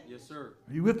 Yes. Yes, sir.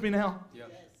 Are you with me now? Yeah.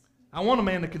 I want a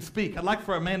man that can speak. I'd like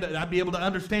for a man that I'd be able to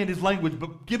understand his language,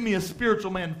 but give me a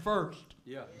spiritual man first.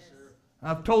 Yeah.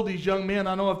 I've told these young men,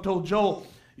 I know I've told Joel,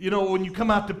 when you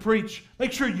come out to preach,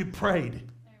 make sure you prayed.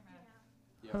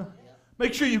 Yeah.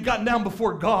 Make sure you've gotten down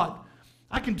before God.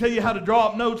 I can tell you how to draw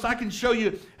up notes. I can show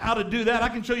you how to do that. I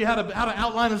can show you how to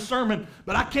outline a sermon,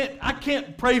 but I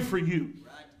can't pray for you.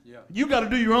 Yeah. You got to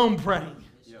do your own praying.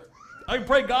 Yeah. I can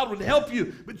pray God would help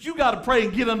you, but you got to pray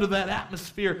and get under that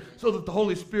atmosphere so that the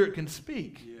Holy Spirit can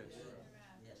speak. Yes.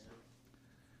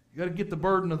 You got to get the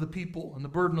burden of the people and the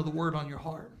burden of the word on your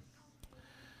heart.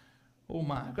 Oh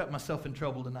my, I got myself in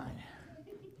trouble tonight.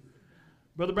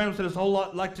 Brother Branham said it's a whole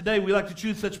lot like today. We like to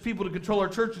choose such people to control our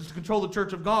churches, to control the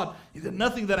church of God. He said,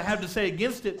 nothing that I have to say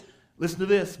against it. Listen to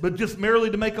this. But just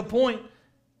merely to make a point,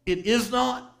 it is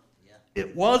not,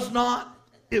 it was not,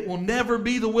 it will never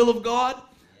be the will of God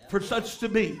for such to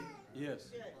be. Yes.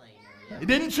 It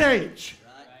didn't change.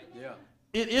 Yeah.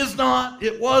 It is not,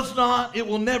 it was not, it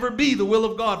will never be the will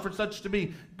of God for such to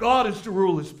be. God is to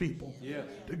rule his people, Yes.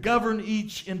 to govern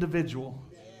each individual.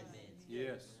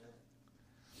 Yes.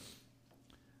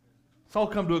 Saul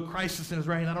come to a crisis in his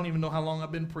reign. I don't even know how long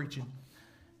I've been preaching.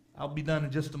 I'll be done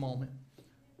in just a moment.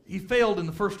 He failed in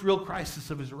the first real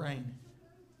crisis of his reign.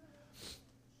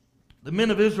 The men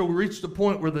of Israel reached the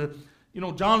point where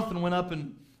Jonathan went up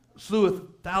and slew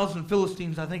 1,000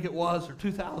 Philistines, I think it was, or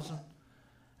 2,000.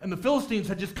 And the Philistines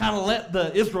had just kind of let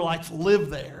the Israelites live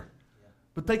there.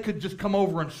 But they could just come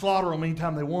over and slaughter them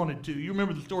anytime they wanted to. You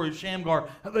remember the story of Shamgar,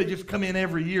 how they just come in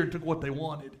every year and took what they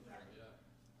wanted.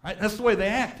 Right? That's the way they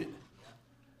acted.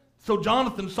 So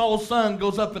Jonathan, Saul's son,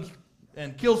 goes up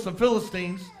and kills some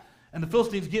Philistines, and the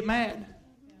Philistines get mad.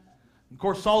 Of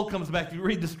course, Saul comes back. If you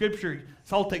read the scripture,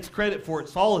 Saul takes credit for it.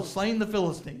 Saul has slain the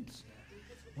Philistines.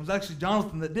 It was actually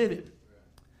Jonathan that did it.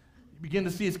 You begin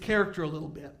to see his character a little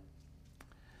bit.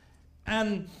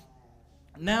 And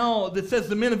now it says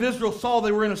the men of Israel saw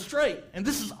they were in a strait. And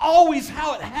this is always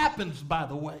how it happens, by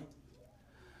the way.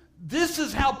 This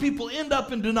is how people end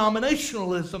up in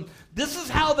denominationalism. This is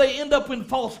how they end up in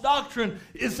false doctrine,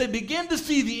 is they begin to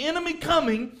see the enemy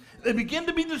coming, they begin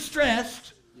to be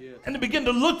distressed, and they begin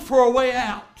to look for a way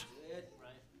out.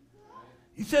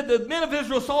 He said the men of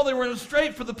Israel saw they were in a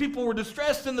strait, for the people were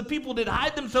distressed, and the people did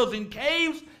hide themselves in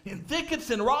caves, in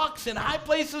thickets, in rocks, in high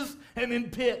places, and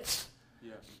in pits.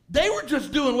 They were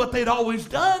just doing what they'd always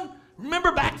done.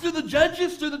 Remember back through the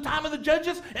Judges, through the time of the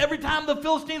Judges, every time the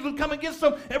Philistines would come against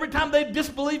them, every time they'd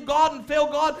disbelieve God and fail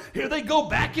God, here they go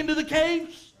back into the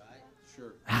caves,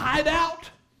 hide out.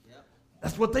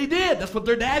 That's what they did. That's what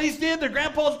their daddies did, their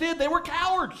grandpas did. They were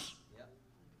cowards.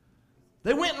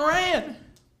 They went and ran.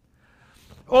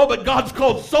 Oh, but God's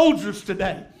called soldiers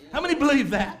today. How many believe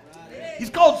that? He's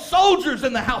called soldiers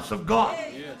in the house of God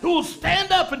who will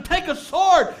stand up and take a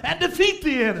sword and defeat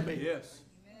the enemy. Yes.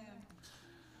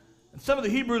 And some of the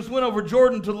Hebrews went over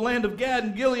Jordan to the land of Gad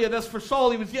and Gilead. As for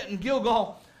Saul, he was yet in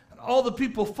Gilgal, and all the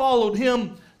people followed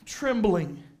him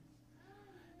trembling.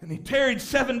 And he tarried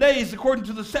 7 days according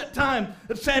to the set time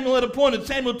that Samuel had appointed.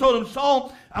 Samuel told him,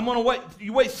 Saul, I'm going to wait.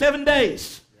 You wait 7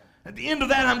 days. At the end of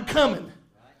that, I'm coming.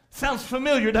 Sounds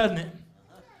familiar, doesn't it?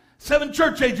 7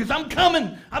 church ages. I'm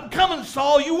coming. I'm coming,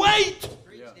 Saul. You wait.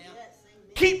 Yeah.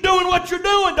 Keep doing what you're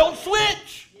doing. Don't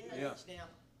switch. Yeah.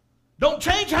 Don't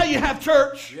change how you have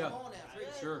church. Yeah.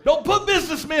 Sure. Don't put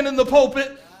businessmen in the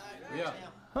pulpit. Yeah.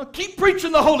 Keep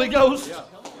preaching the Holy Ghost. Yeah.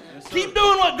 Yes, sir. Keep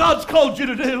doing what God's called you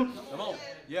to do. Come on.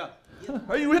 Yeah.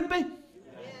 Are you with me?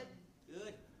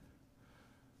 Good.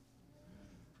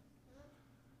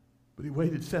 But he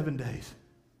waited 7 days.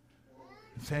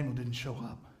 And Samuel didn't show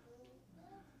up.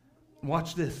 And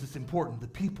watch this. It's important. The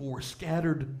people were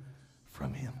scattered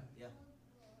from him. Yeah.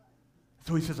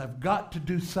 So he says, I've got to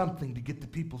do something to get the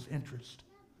people's interest.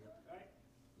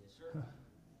 Yes, sir.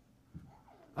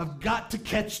 I've got to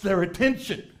catch their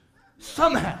attention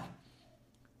somehow.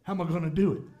 How am I going to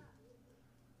do it?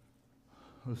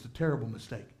 It was a terrible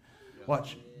mistake.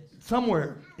 Watch.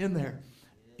 Somewhere in there,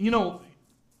 you know,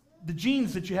 the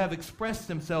genes that you have express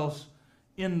themselves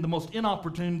in the most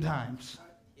inopportune times.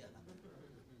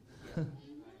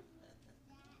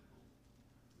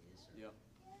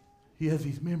 He has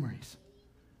these memories.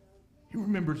 He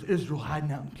remembers Israel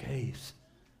hiding out in caves.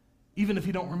 Even if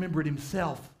he don't remember it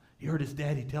himself, he heard his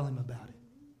daddy tell him about it.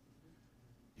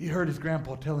 He heard his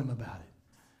grandpa tell him about it.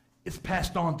 It's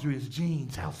passed on through his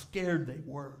genes how scared they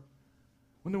were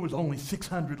when there was only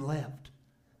 600 left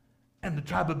and the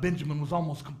tribe of Benjamin was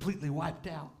almost completely wiped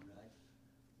out.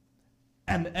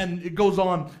 And it goes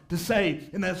on to say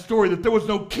in that story that there was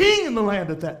no king in the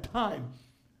land at that time.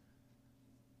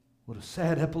 What a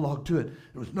sad epilogue to it.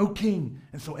 There was no king,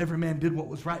 and so every man did what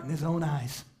was right in his own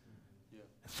eyes.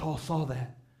 And Saul saw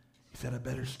that. He said, I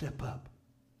better step up.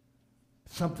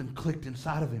 Something clicked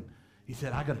inside of him. He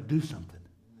said, I got to do something.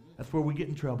 That's where we get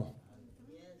in trouble.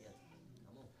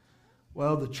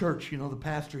 Well, the church, you know, the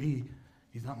pastor, he's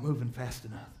not moving fast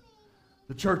enough.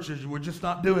 The church is, we're just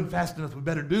not doing fast enough. We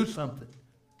better do something.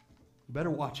 We better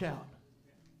watch out.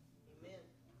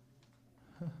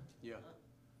 Yeah.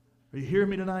 Are you hearing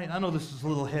me tonight? I know this is a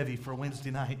little heavy for a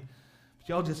Wednesday night, but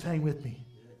y'all just hang with me.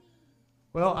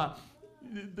 Well,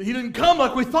 he didn't come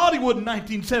like we thought he would in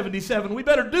 1977. We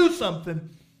better do something.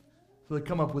 So they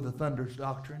come up with the thunders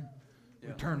doctrine.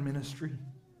 return ministry,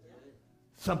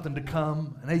 something to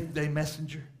come, an 8th-day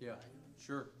messenger. Yeah,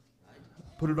 sure.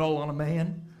 Put it all on a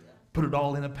man. Put it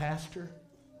all in a pastor.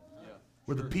 Yeah.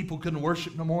 Where the people couldn't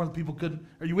worship no more. The people couldn't.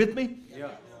 Are you with me?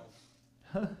 Yeah.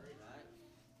 Huh?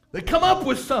 They come up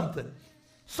with something.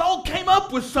 Saul came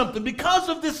up with something because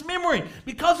of this memory,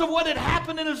 because of what had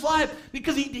happened in his life,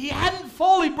 because he hadn't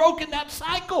fully broken that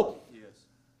cycle. Yes.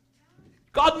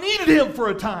 God needed him for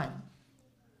a time,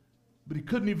 but he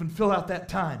couldn't even fill out that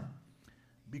time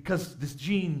because this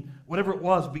gene, whatever it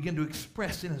was, began to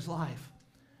express in his life.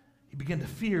 He began to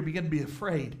fear, began to be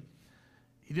afraid.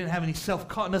 He didn't have any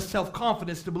enough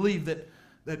self-confidence to believe that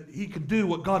he could do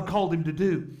what God called him to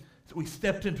do. So he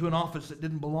stepped into an office that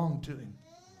didn't belong to him.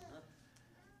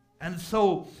 And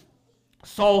so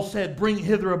Saul said, "Bring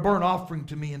hither a burnt offering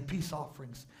to me and peace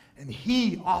offerings." And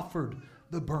he offered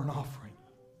the burnt offering.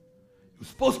 He was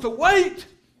supposed to wait.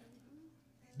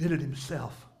 He did it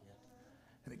himself.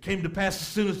 And it came to pass as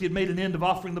soon as he had made an end of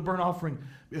offering the burnt offering,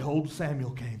 behold,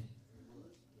 Samuel came.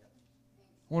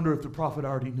 I wonder if the prophet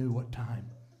already knew what time.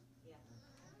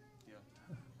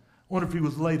 I wonder if he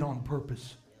was late on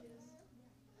purpose.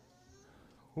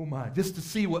 Oh my, just to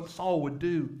see what Saul would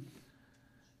do.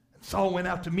 Saul went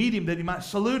out to meet him that he might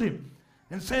salute him.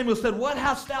 And Samuel said, "What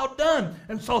hast thou done?"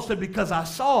 And Saul said, "Because I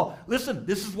saw." Listen,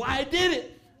 this is why I did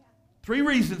it. 3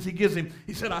 reasons he gives him.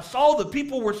 He said, "I saw the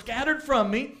people were scattered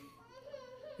from me,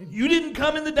 and you didn't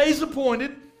come in the days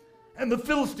appointed, and the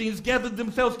Philistines gathered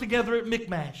themselves together at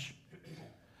Michmash."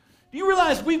 Do you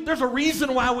realize there's a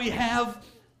reason why we have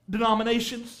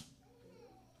denominations?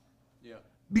 Yeah.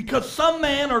 Because some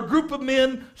man or group of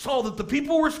men saw that the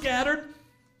people were scattered,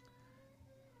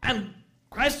 and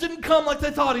Christ didn't come like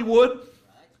they thought he would.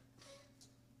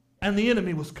 And the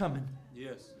enemy was coming.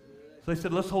 Yes. So they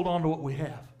said, let's hold on to what we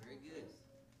have. Very good.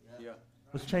 Yeah.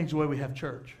 Let's change the way we have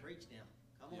church. Preach now.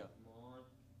 Come on. Yeah.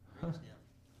 Come on. Preach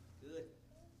now. Good.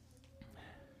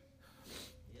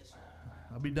 Yes, sir.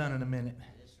 I'll be done in a minute.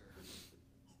 Yes,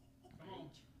 sir.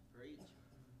 Preach.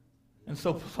 And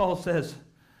so Saul says,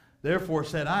 "Therefore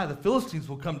said I, the Philistines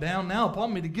will come down now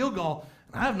upon me to Gilgal,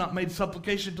 and I have not made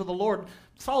supplication to the Lord."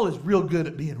 Saul is real good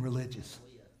at being religious.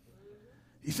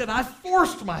 He said, "I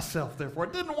forced myself, therefore."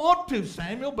 I didn't want to,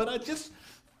 Samuel, but I just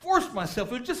forced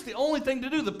myself. It was just the only thing to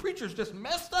do. The preachers just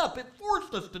messed up. It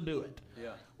forced us to do it.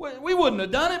 Yeah. We wouldn't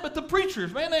have done it, but the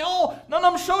preachers, man, none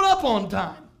of them showed up on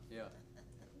time. Yeah.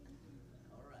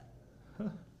 All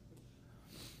right.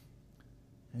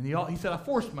 And he said, "I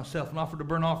forced myself and offered a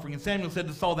burnt offering." And Samuel said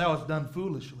to Saul, "Thou hast done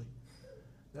foolishly.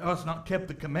 Thou hast not kept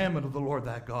the commandment of the Lord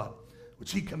thy God,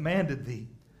 which he commanded thee.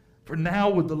 For now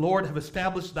would the Lord have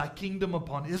established thy kingdom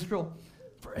upon Israel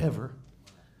forever."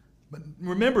 But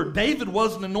remember, David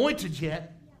wasn't anointed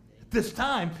yet at this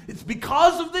time. It's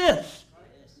because of this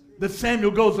that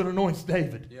Samuel goes and anoints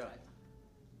David. Yeah.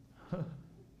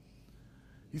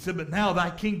 He said, "But now thy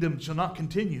kingdom shall not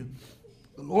continue.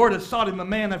 The Lord has sought him a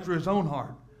man after his own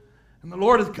heart. And the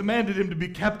Lord has commanded him to be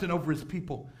captain over his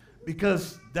people,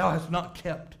 because thou hast not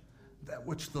kept that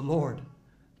which the Lord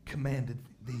commanded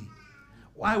thee."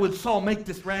 Why would Saul make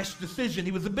this rash decision?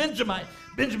 He was a Benjamite.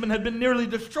 Benjamin had been nearly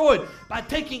destroyed. By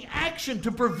taking action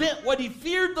to prevent what he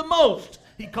feared the most,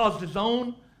 he caused his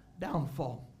own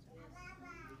downfall.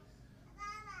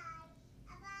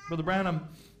 Brother Branham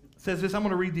says this. I'm going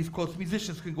to read these quotes.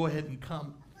 Musicians can go ahead and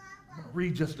come. I'm going to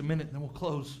read just a minute and then we'll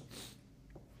close.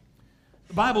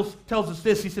 The Bible tells us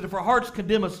this. He said, "If our hearts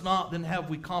condemn us not, then have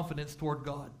we confidence toward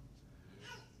God."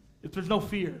 If there's no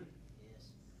fear,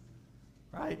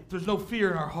 right? If there's no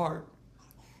fear in our heart,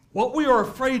 what we are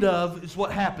afraid of is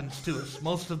what happens to us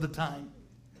most of the time.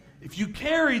 If you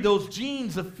carry those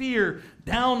genes of fear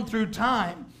down through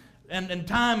time, and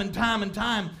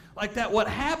time, like that, what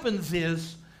happens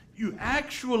is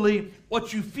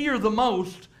what you fear the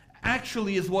most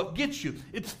actually is what gets you.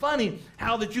 It's funny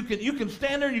how that you can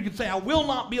stand there and you can say, "I will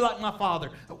not be like my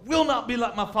father. I will not be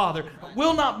like my father. I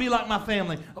will not be like my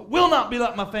family. I will not be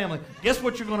like my family." Guess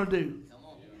what you're going to do?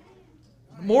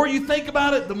 The more you think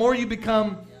about it, the more you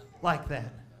become like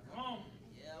that.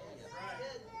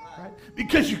 Right?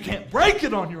 Because you can't break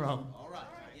it on your own. All right.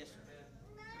 Yes,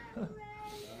 sir.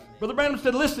 Brother Branham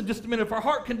said, "Listen, just a minute. If our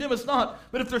heart condemn us not,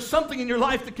 but if there's something in your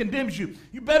life that condemns you,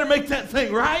 you better make that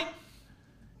thing right."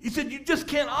 He said, "You just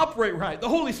can't operate right. The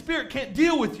Holy Spirit can't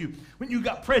deal with you when you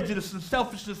got prejudice and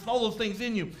selfishness and all those things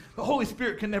in you. The Holy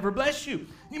Spirit can never bless you.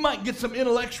 You might get some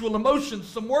intellectual emotions,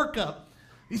 some workup."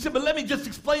 He said, "But let me just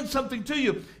explain something to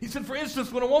you." He said, "For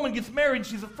instance, when a woman gets married,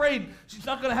 she's afraid she's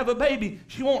not going to have a baby.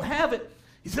 She won't have it."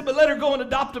 He said, "But let her go and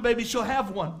adopt a baby. She'll have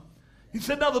one." He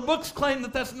said, now the books claim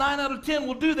that that's 9 out of 10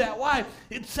 will do that. Why?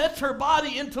 It sets her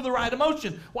body into the right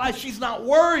emotion. Why? She's not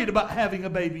worried about having a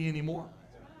baby anymore.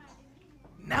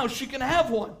 Now she can have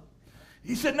one.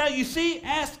 He said, now you see,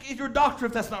 ask your doctor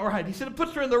if that's not right. He said, it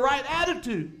puts her in the right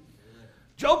attitude.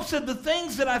 Job said, the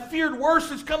things that I feared worse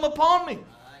has come upon me.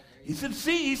 He said,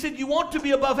 see, he said, you want to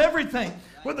be above everything,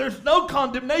 where there's no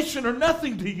condemnation or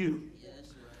nothing to you.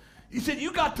 He said,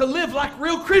 you got to live like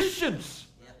real Christians.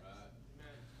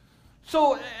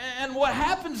 So, and what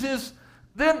happens is,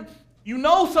 then you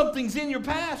know something's in your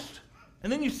past,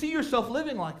 and then you see yourself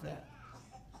living like that.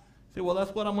 You say, well,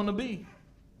 that's what I'm going to be.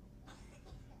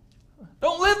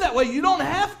 Don't live that way. You don't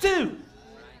have to.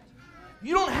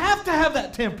 You don't have to have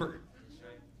that temper.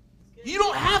 You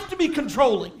don't have to be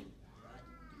controlling.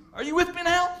 Are you with me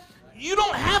now? You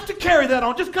don't have to carry that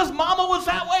on. Just because mama was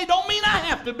that way don't mean I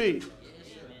have to be.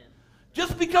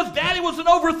 Just because daddy was an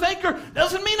overthinker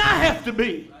doesn't mean I have to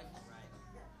be.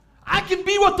 I can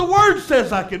be what the Word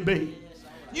says I can be.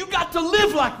 You got to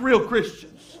live like real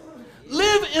Christians.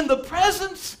 Live in the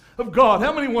presence of God.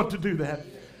 How many want to do that?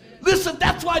 Listen,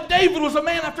 that's why David was a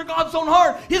man after God's own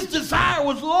heart. His desire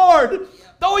was, Lord,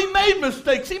 though he made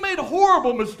mistakes, he made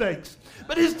horrible mistakes,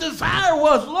 but his desire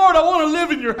was, Lord, I want to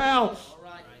live in your house.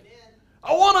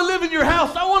 I want to live in your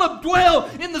house. I want to dwell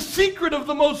in the secret of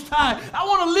the Most High. I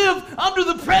want to live under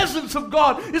the presence of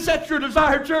God. Is that your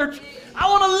desire, church? I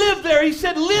want to live there. He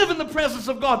said, live in the presence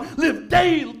of God. Live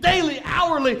daily,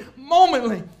 hourly,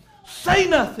 momently. Say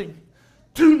nothing.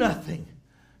 Do nothing.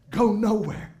 Go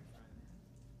nowhere.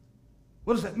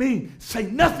 What does that mean? Say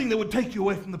nothing that would take you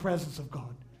away from the presence of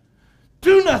God.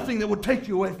 Do nothing that would take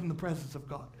you away from the presence of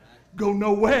God. Go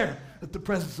nowhere that the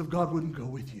presence of God wouldn't go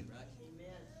with you.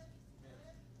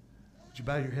 Would you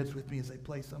bow your heads with me as they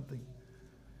play something?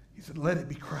 He said, let it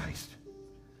be Christ.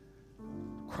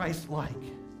 Christ-like.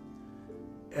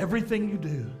 Everything you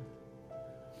do.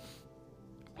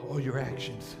 All your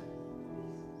actions.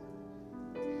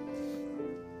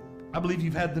 I believe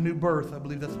you've had the new birth. I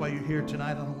believe that's why you're here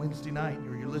tonight on a Wednesday night,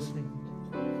 or you're listening.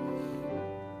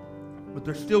 But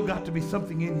there's still got to be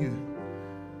something in you.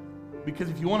 Because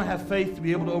if you want to have faith to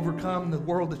be able to overcome the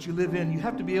world that you live in, you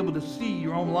have to be able to see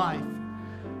your own life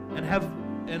and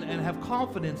have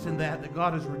confidence in that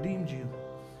God has redeemed you.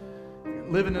 You're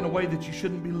living in a way that you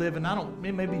shouldn't be living.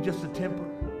 It may be just a temper.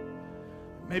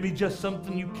 Maybe just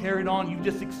something you carried on. You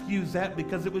just excuse that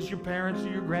because it was your parents or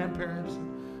your grandparents.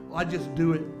 Well, I just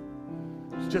do it.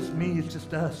 It's just me. It's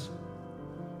just us.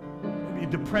 Maybe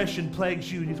depression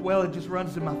plagues you. Well, it just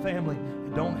runs in my family.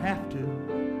 It don't have to.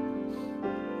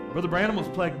 Brother Branham was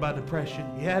plagued by depression.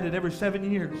 He had it every 7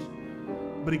 years.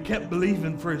 But he kept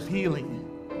believing for his healing.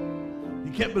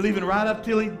 He kept believing right up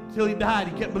till he died.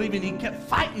 He kept believing. He kept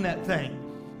fighting that thing.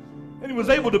 And he was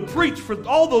able to preach for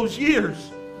all those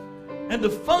years and to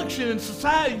function in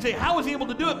society. And say, how was he able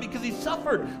to do it? Because he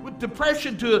suffered with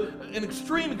depression to an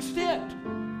extreme extent.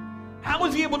 How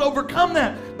was he able to overcome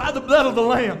that? By the blood of the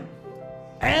Lamb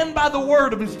and by the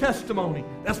word of his testimony.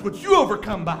 That's what you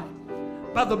overcome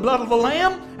by the blood of the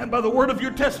Lamb and by the word of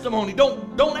your testimony.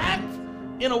 Don't act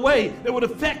in a way that would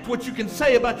affect what you can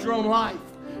say about your own life.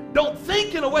 Don't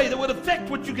think in a way that would affect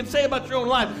what you can say about your own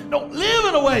life. Don't live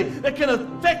in a way that can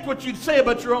affect what you'd say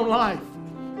about your own life.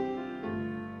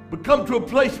 But come to a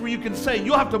place where you can say,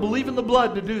 you'll have to believe in the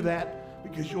blood to do that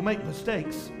because you'll make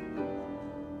mistakes.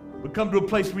 But come to a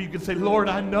place where you can say, Lord,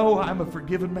 I know I'm a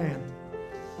forgiven man.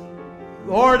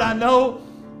 Lord, I know,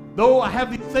 though I have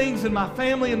these things in my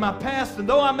family, in my past, and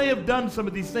though I may have done some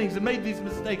of these things and made these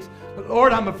mistakes, but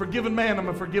Lord, I'm a forgiven man, I'm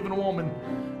a forgiven woman.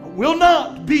 I will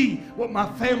not be what my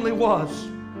family was.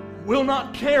 I will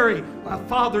not carry my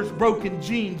father's broken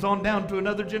genes on down to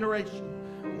another generation.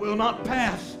 I will not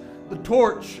pass the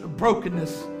torch of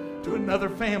brokenness to another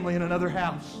family in another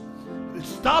house. It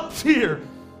stops here.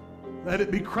 Let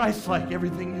it be Christ-like,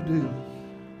 everything you do.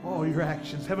 All your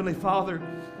actions. Heavenly Father,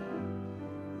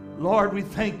 Lord, we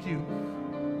thank you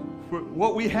for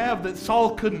what we have that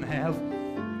Saul couldn't have.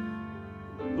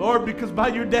 Lord, because by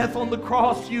your death on the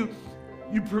cross, you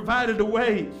provided a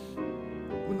way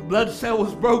when the blood cell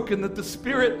was broken that the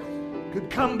Spirit could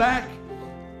come back,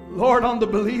 Lord, on the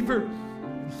believer,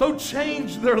 and so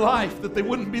change their life that they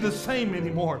wouldn't be the same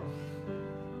anymore.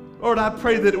 Lord, I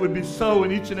pray that it would be so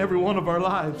in each and every one of our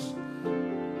lives.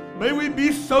 May we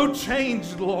be so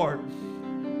changed, Lord.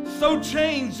 So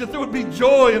changed that there would be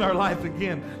joy in our life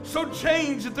again. So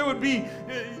changed that there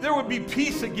would be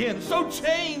peace again. So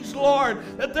changed, Lord,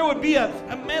 that there would be a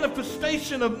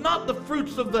manifestation of not the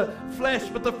fruits of the flesh,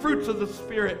 but the fruits of the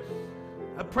Spirit.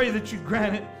 I pray that you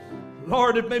grant it.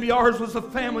 Lord, if maybe ours was a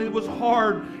family that was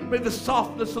hard, may the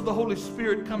softness of the Holy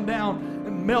Spirit come down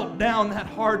and melt down that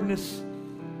hardness.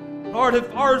 Lord,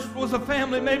 if ours was a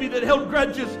family maybe that held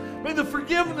grudges, may the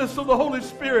forgiveness of the Holy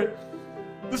Spirit,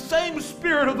 the same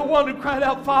Spirit of the one who cried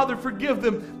out, Father, forgive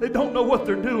them. They don't know what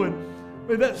they're doing.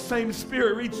 May that same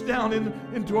Spirit reach down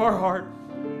into our heart.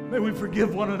 May we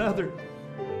forgive one another.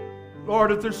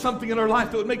 Lord, if there's something in our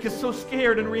life that would make us so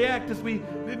scared and react as we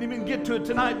didn't even get to it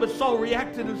tonight, but Saul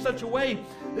reacted in such a way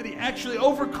that he actually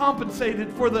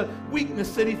overcompensated for the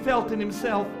weakness that he felt in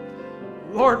himself.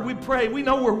 Lord, we pray, we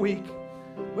know we're weak.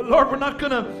 But Lord, we're not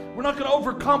gonna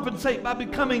overcompensate by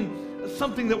becoming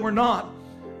something that we're not.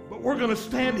 But we're gonna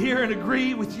stand here and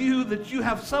agree with you that you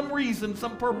have some reason,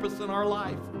 some purpose in our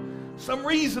life. Some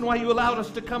reason why you allowed us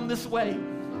to come this way.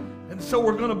 And so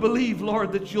we're gonna believe,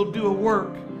 Lord, that you'll do a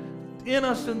work in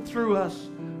us and through us,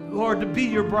 Lord, to be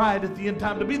your bride at the end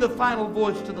time, to be the final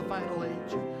voice to the final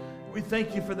age. We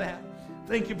thank you for that.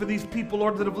 Thank you for these people,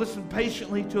 Lord, that have listened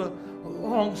patiently to a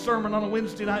long sermon on a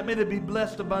Wednesday night. May they be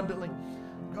blessed abundantly.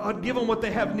 God, give them what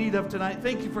they have need of tonight.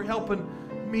 Thank you for helping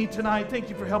me tonight. Thank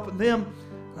you for helping them.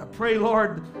 I pray,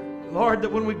 Lord,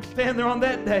 that when we stand there on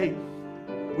that day,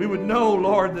 we would know,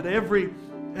 Lord, that every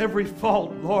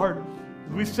fault, Lord,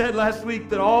 as we said last week,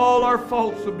 that all our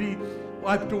faults would be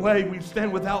wiped away. We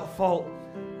stand without fault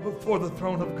before the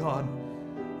throne of God.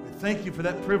 We thank you for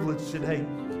that privilege today.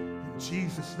 In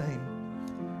Jesus' name,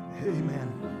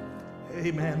 amen.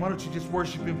 Amen. Why don't you just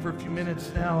worship him for a few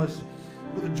minutes now as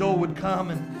Brother Joel would come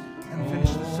and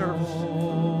finish the service.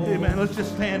 Amen. Let's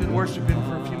just stand and worship him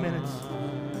for a few minutes.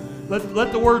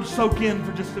 Let the words soak in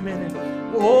for just a minute.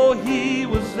 Oh, he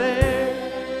was there.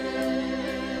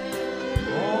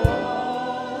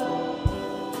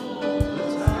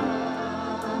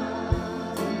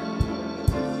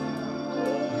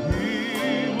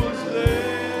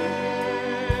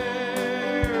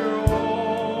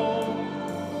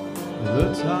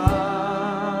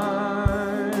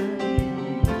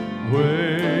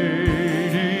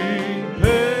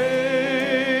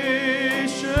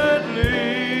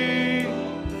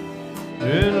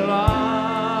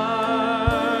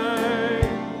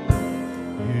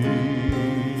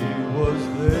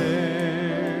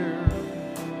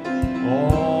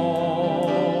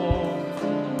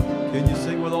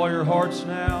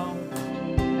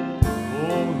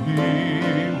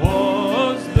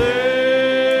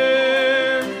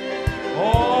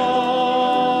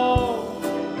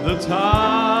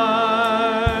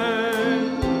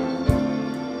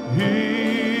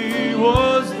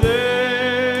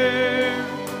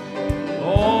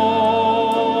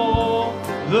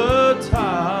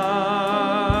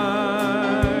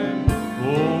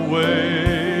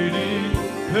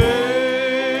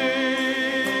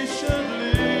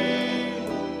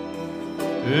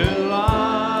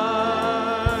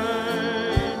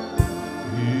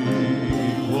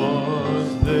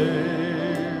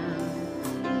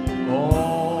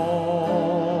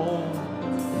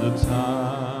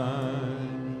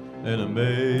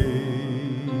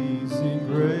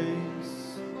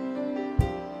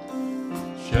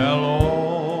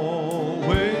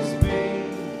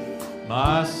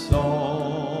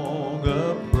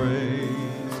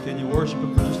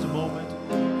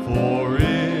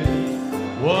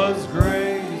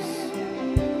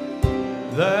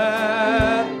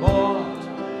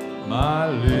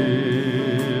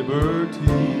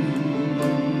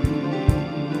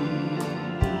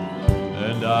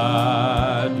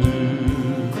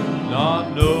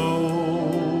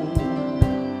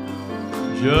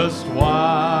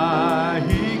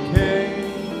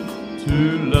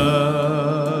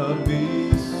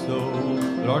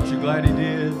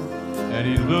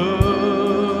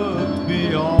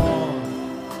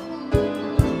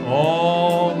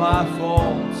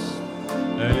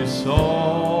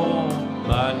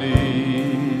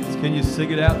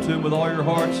 Sing it out to him with all your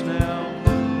hearts now.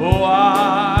 Oh,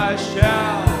 I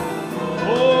shall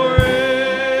forever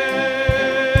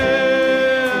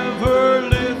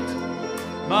lift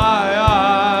my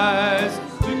eyes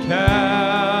to Calvary,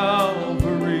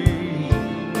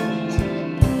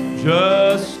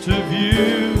 just to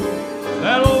view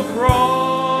that old cross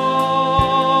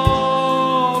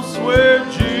where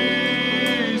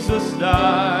Jesus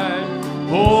died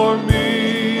for me.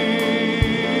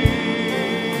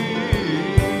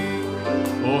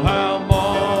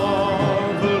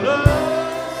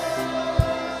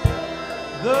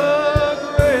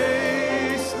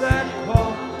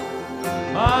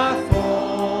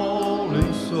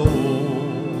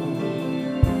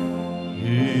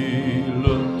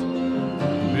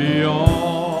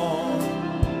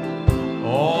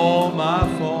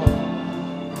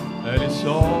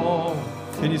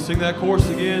 Can you sing that chorus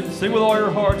again? Sing with all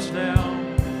your hearts now.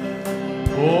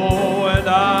 Oh, and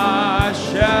I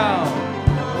shall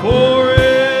forever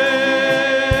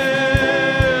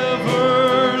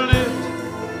lift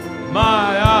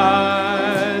my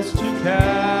eyes to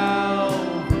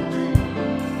Calvary,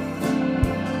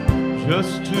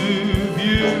 just to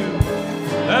view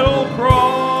that old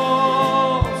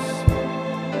cross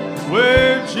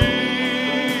where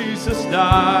Jesus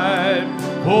died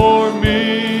for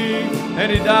me,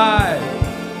 and He died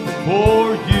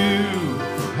for you.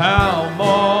 How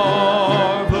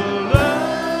marvelous,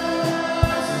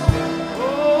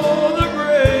 oh, the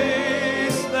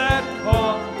grace that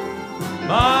caught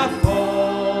my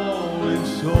falling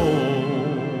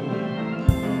soul.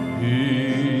 He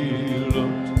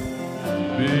looked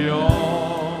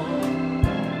beyond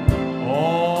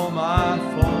all my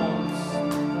faults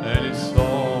and He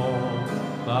saw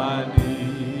my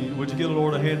need. Would you give the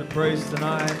Lord a hand of praise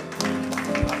tonight? I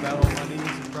bowed on my knees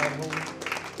and cried holy.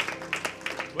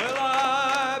 Well,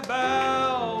 I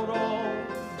bowed on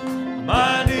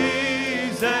my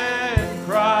knees and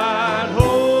cried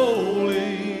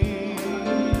holy.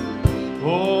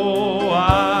 Oh,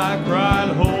 I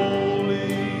cried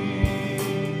holy.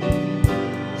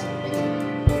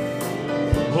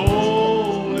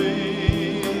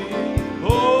 Holy.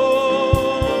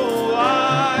 Oh,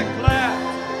 I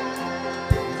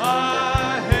clapped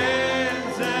my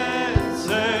hands and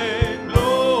sang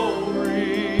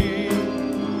glory.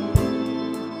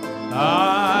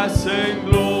 I sing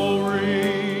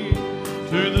glory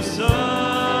to the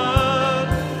Son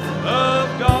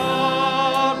of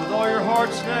God. With all your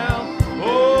hearts now.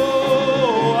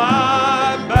 Oh,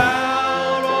 I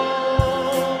bowed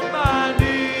on my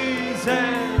knees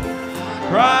and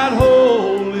cried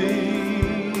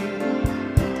holy.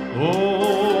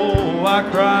 Oh, I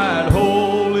cried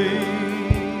holy.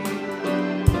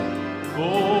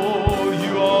 Oh,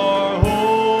 you are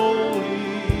holy.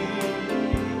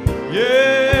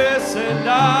 Yes, and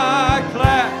I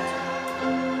clapped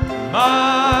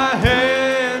my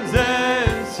hands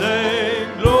and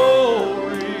sang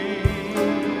glory.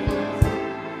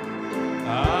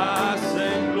 I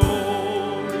sang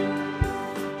glory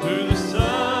to the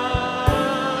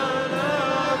Son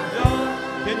of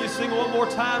God. Can you sing one more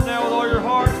time now with all your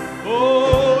heart?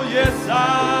 Oh, yes,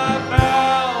 I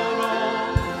bowed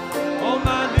on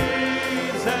my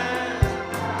knees and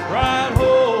cried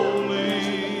holy.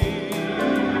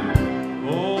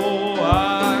 Oh,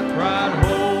 I cried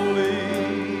holy.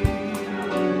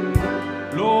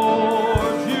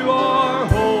 Lord, you are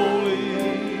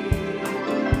holy.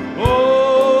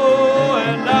 Oh,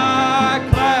 and I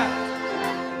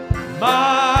clapped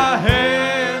my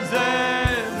hands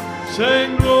and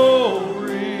sang glory.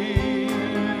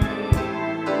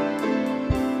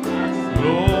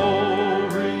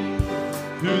 Glory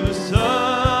to the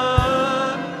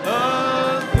Son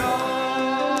of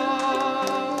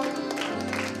God.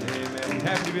 Amen.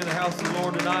 Happy to be in the house of the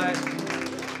Lord tonight.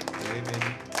 Amen.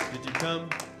 Did you come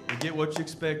and get what you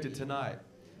expected tonight?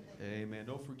 Amen.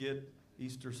 Don't forget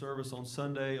Easter service on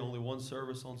Sunday. Only one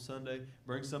service on Sunday.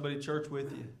 Bring somebody to church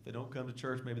with you. If they don't come to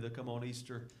church, maybe they'll come on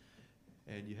Easter.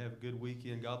 And you have a good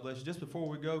weekend. God bless you. Just before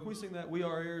we go, can we sing that We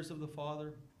Are Heirs of the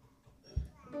Father?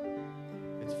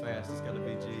 It's fast. It's got to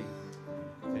be G.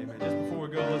 Amen. Just before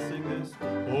we go, let's sing this.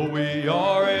 Oh, we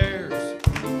are heirs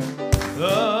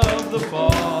of the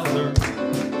Father,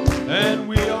 and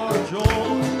we are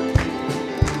joined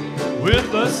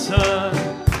with the Son.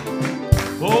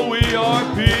 Oh, we are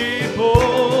people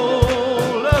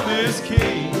of His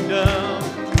kingdom,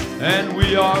 and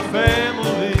we are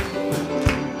family.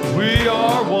 We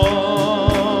are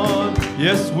one.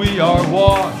 Yes, we are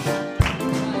washed,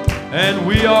 and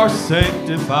we are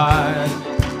sanctified.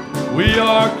 We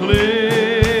are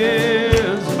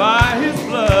cleansed by His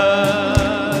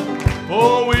blood.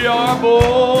 Oh, we are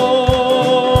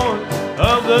born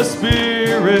of the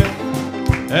Spirit,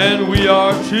 and we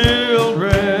are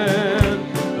children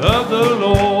of the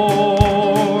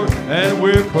Lord, and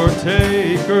we're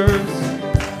partakers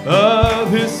of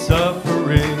His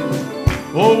suffering.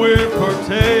 Oh, we're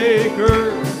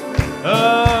partakers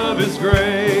of His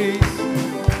grace,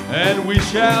 and we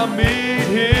shall meet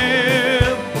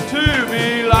Him to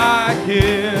be like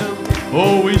Him.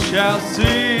 Oh, we shall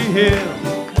see Him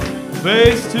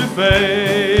face to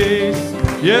face.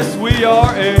 Yes, we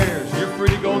are heirs. You're free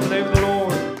to go in the name of the Lord.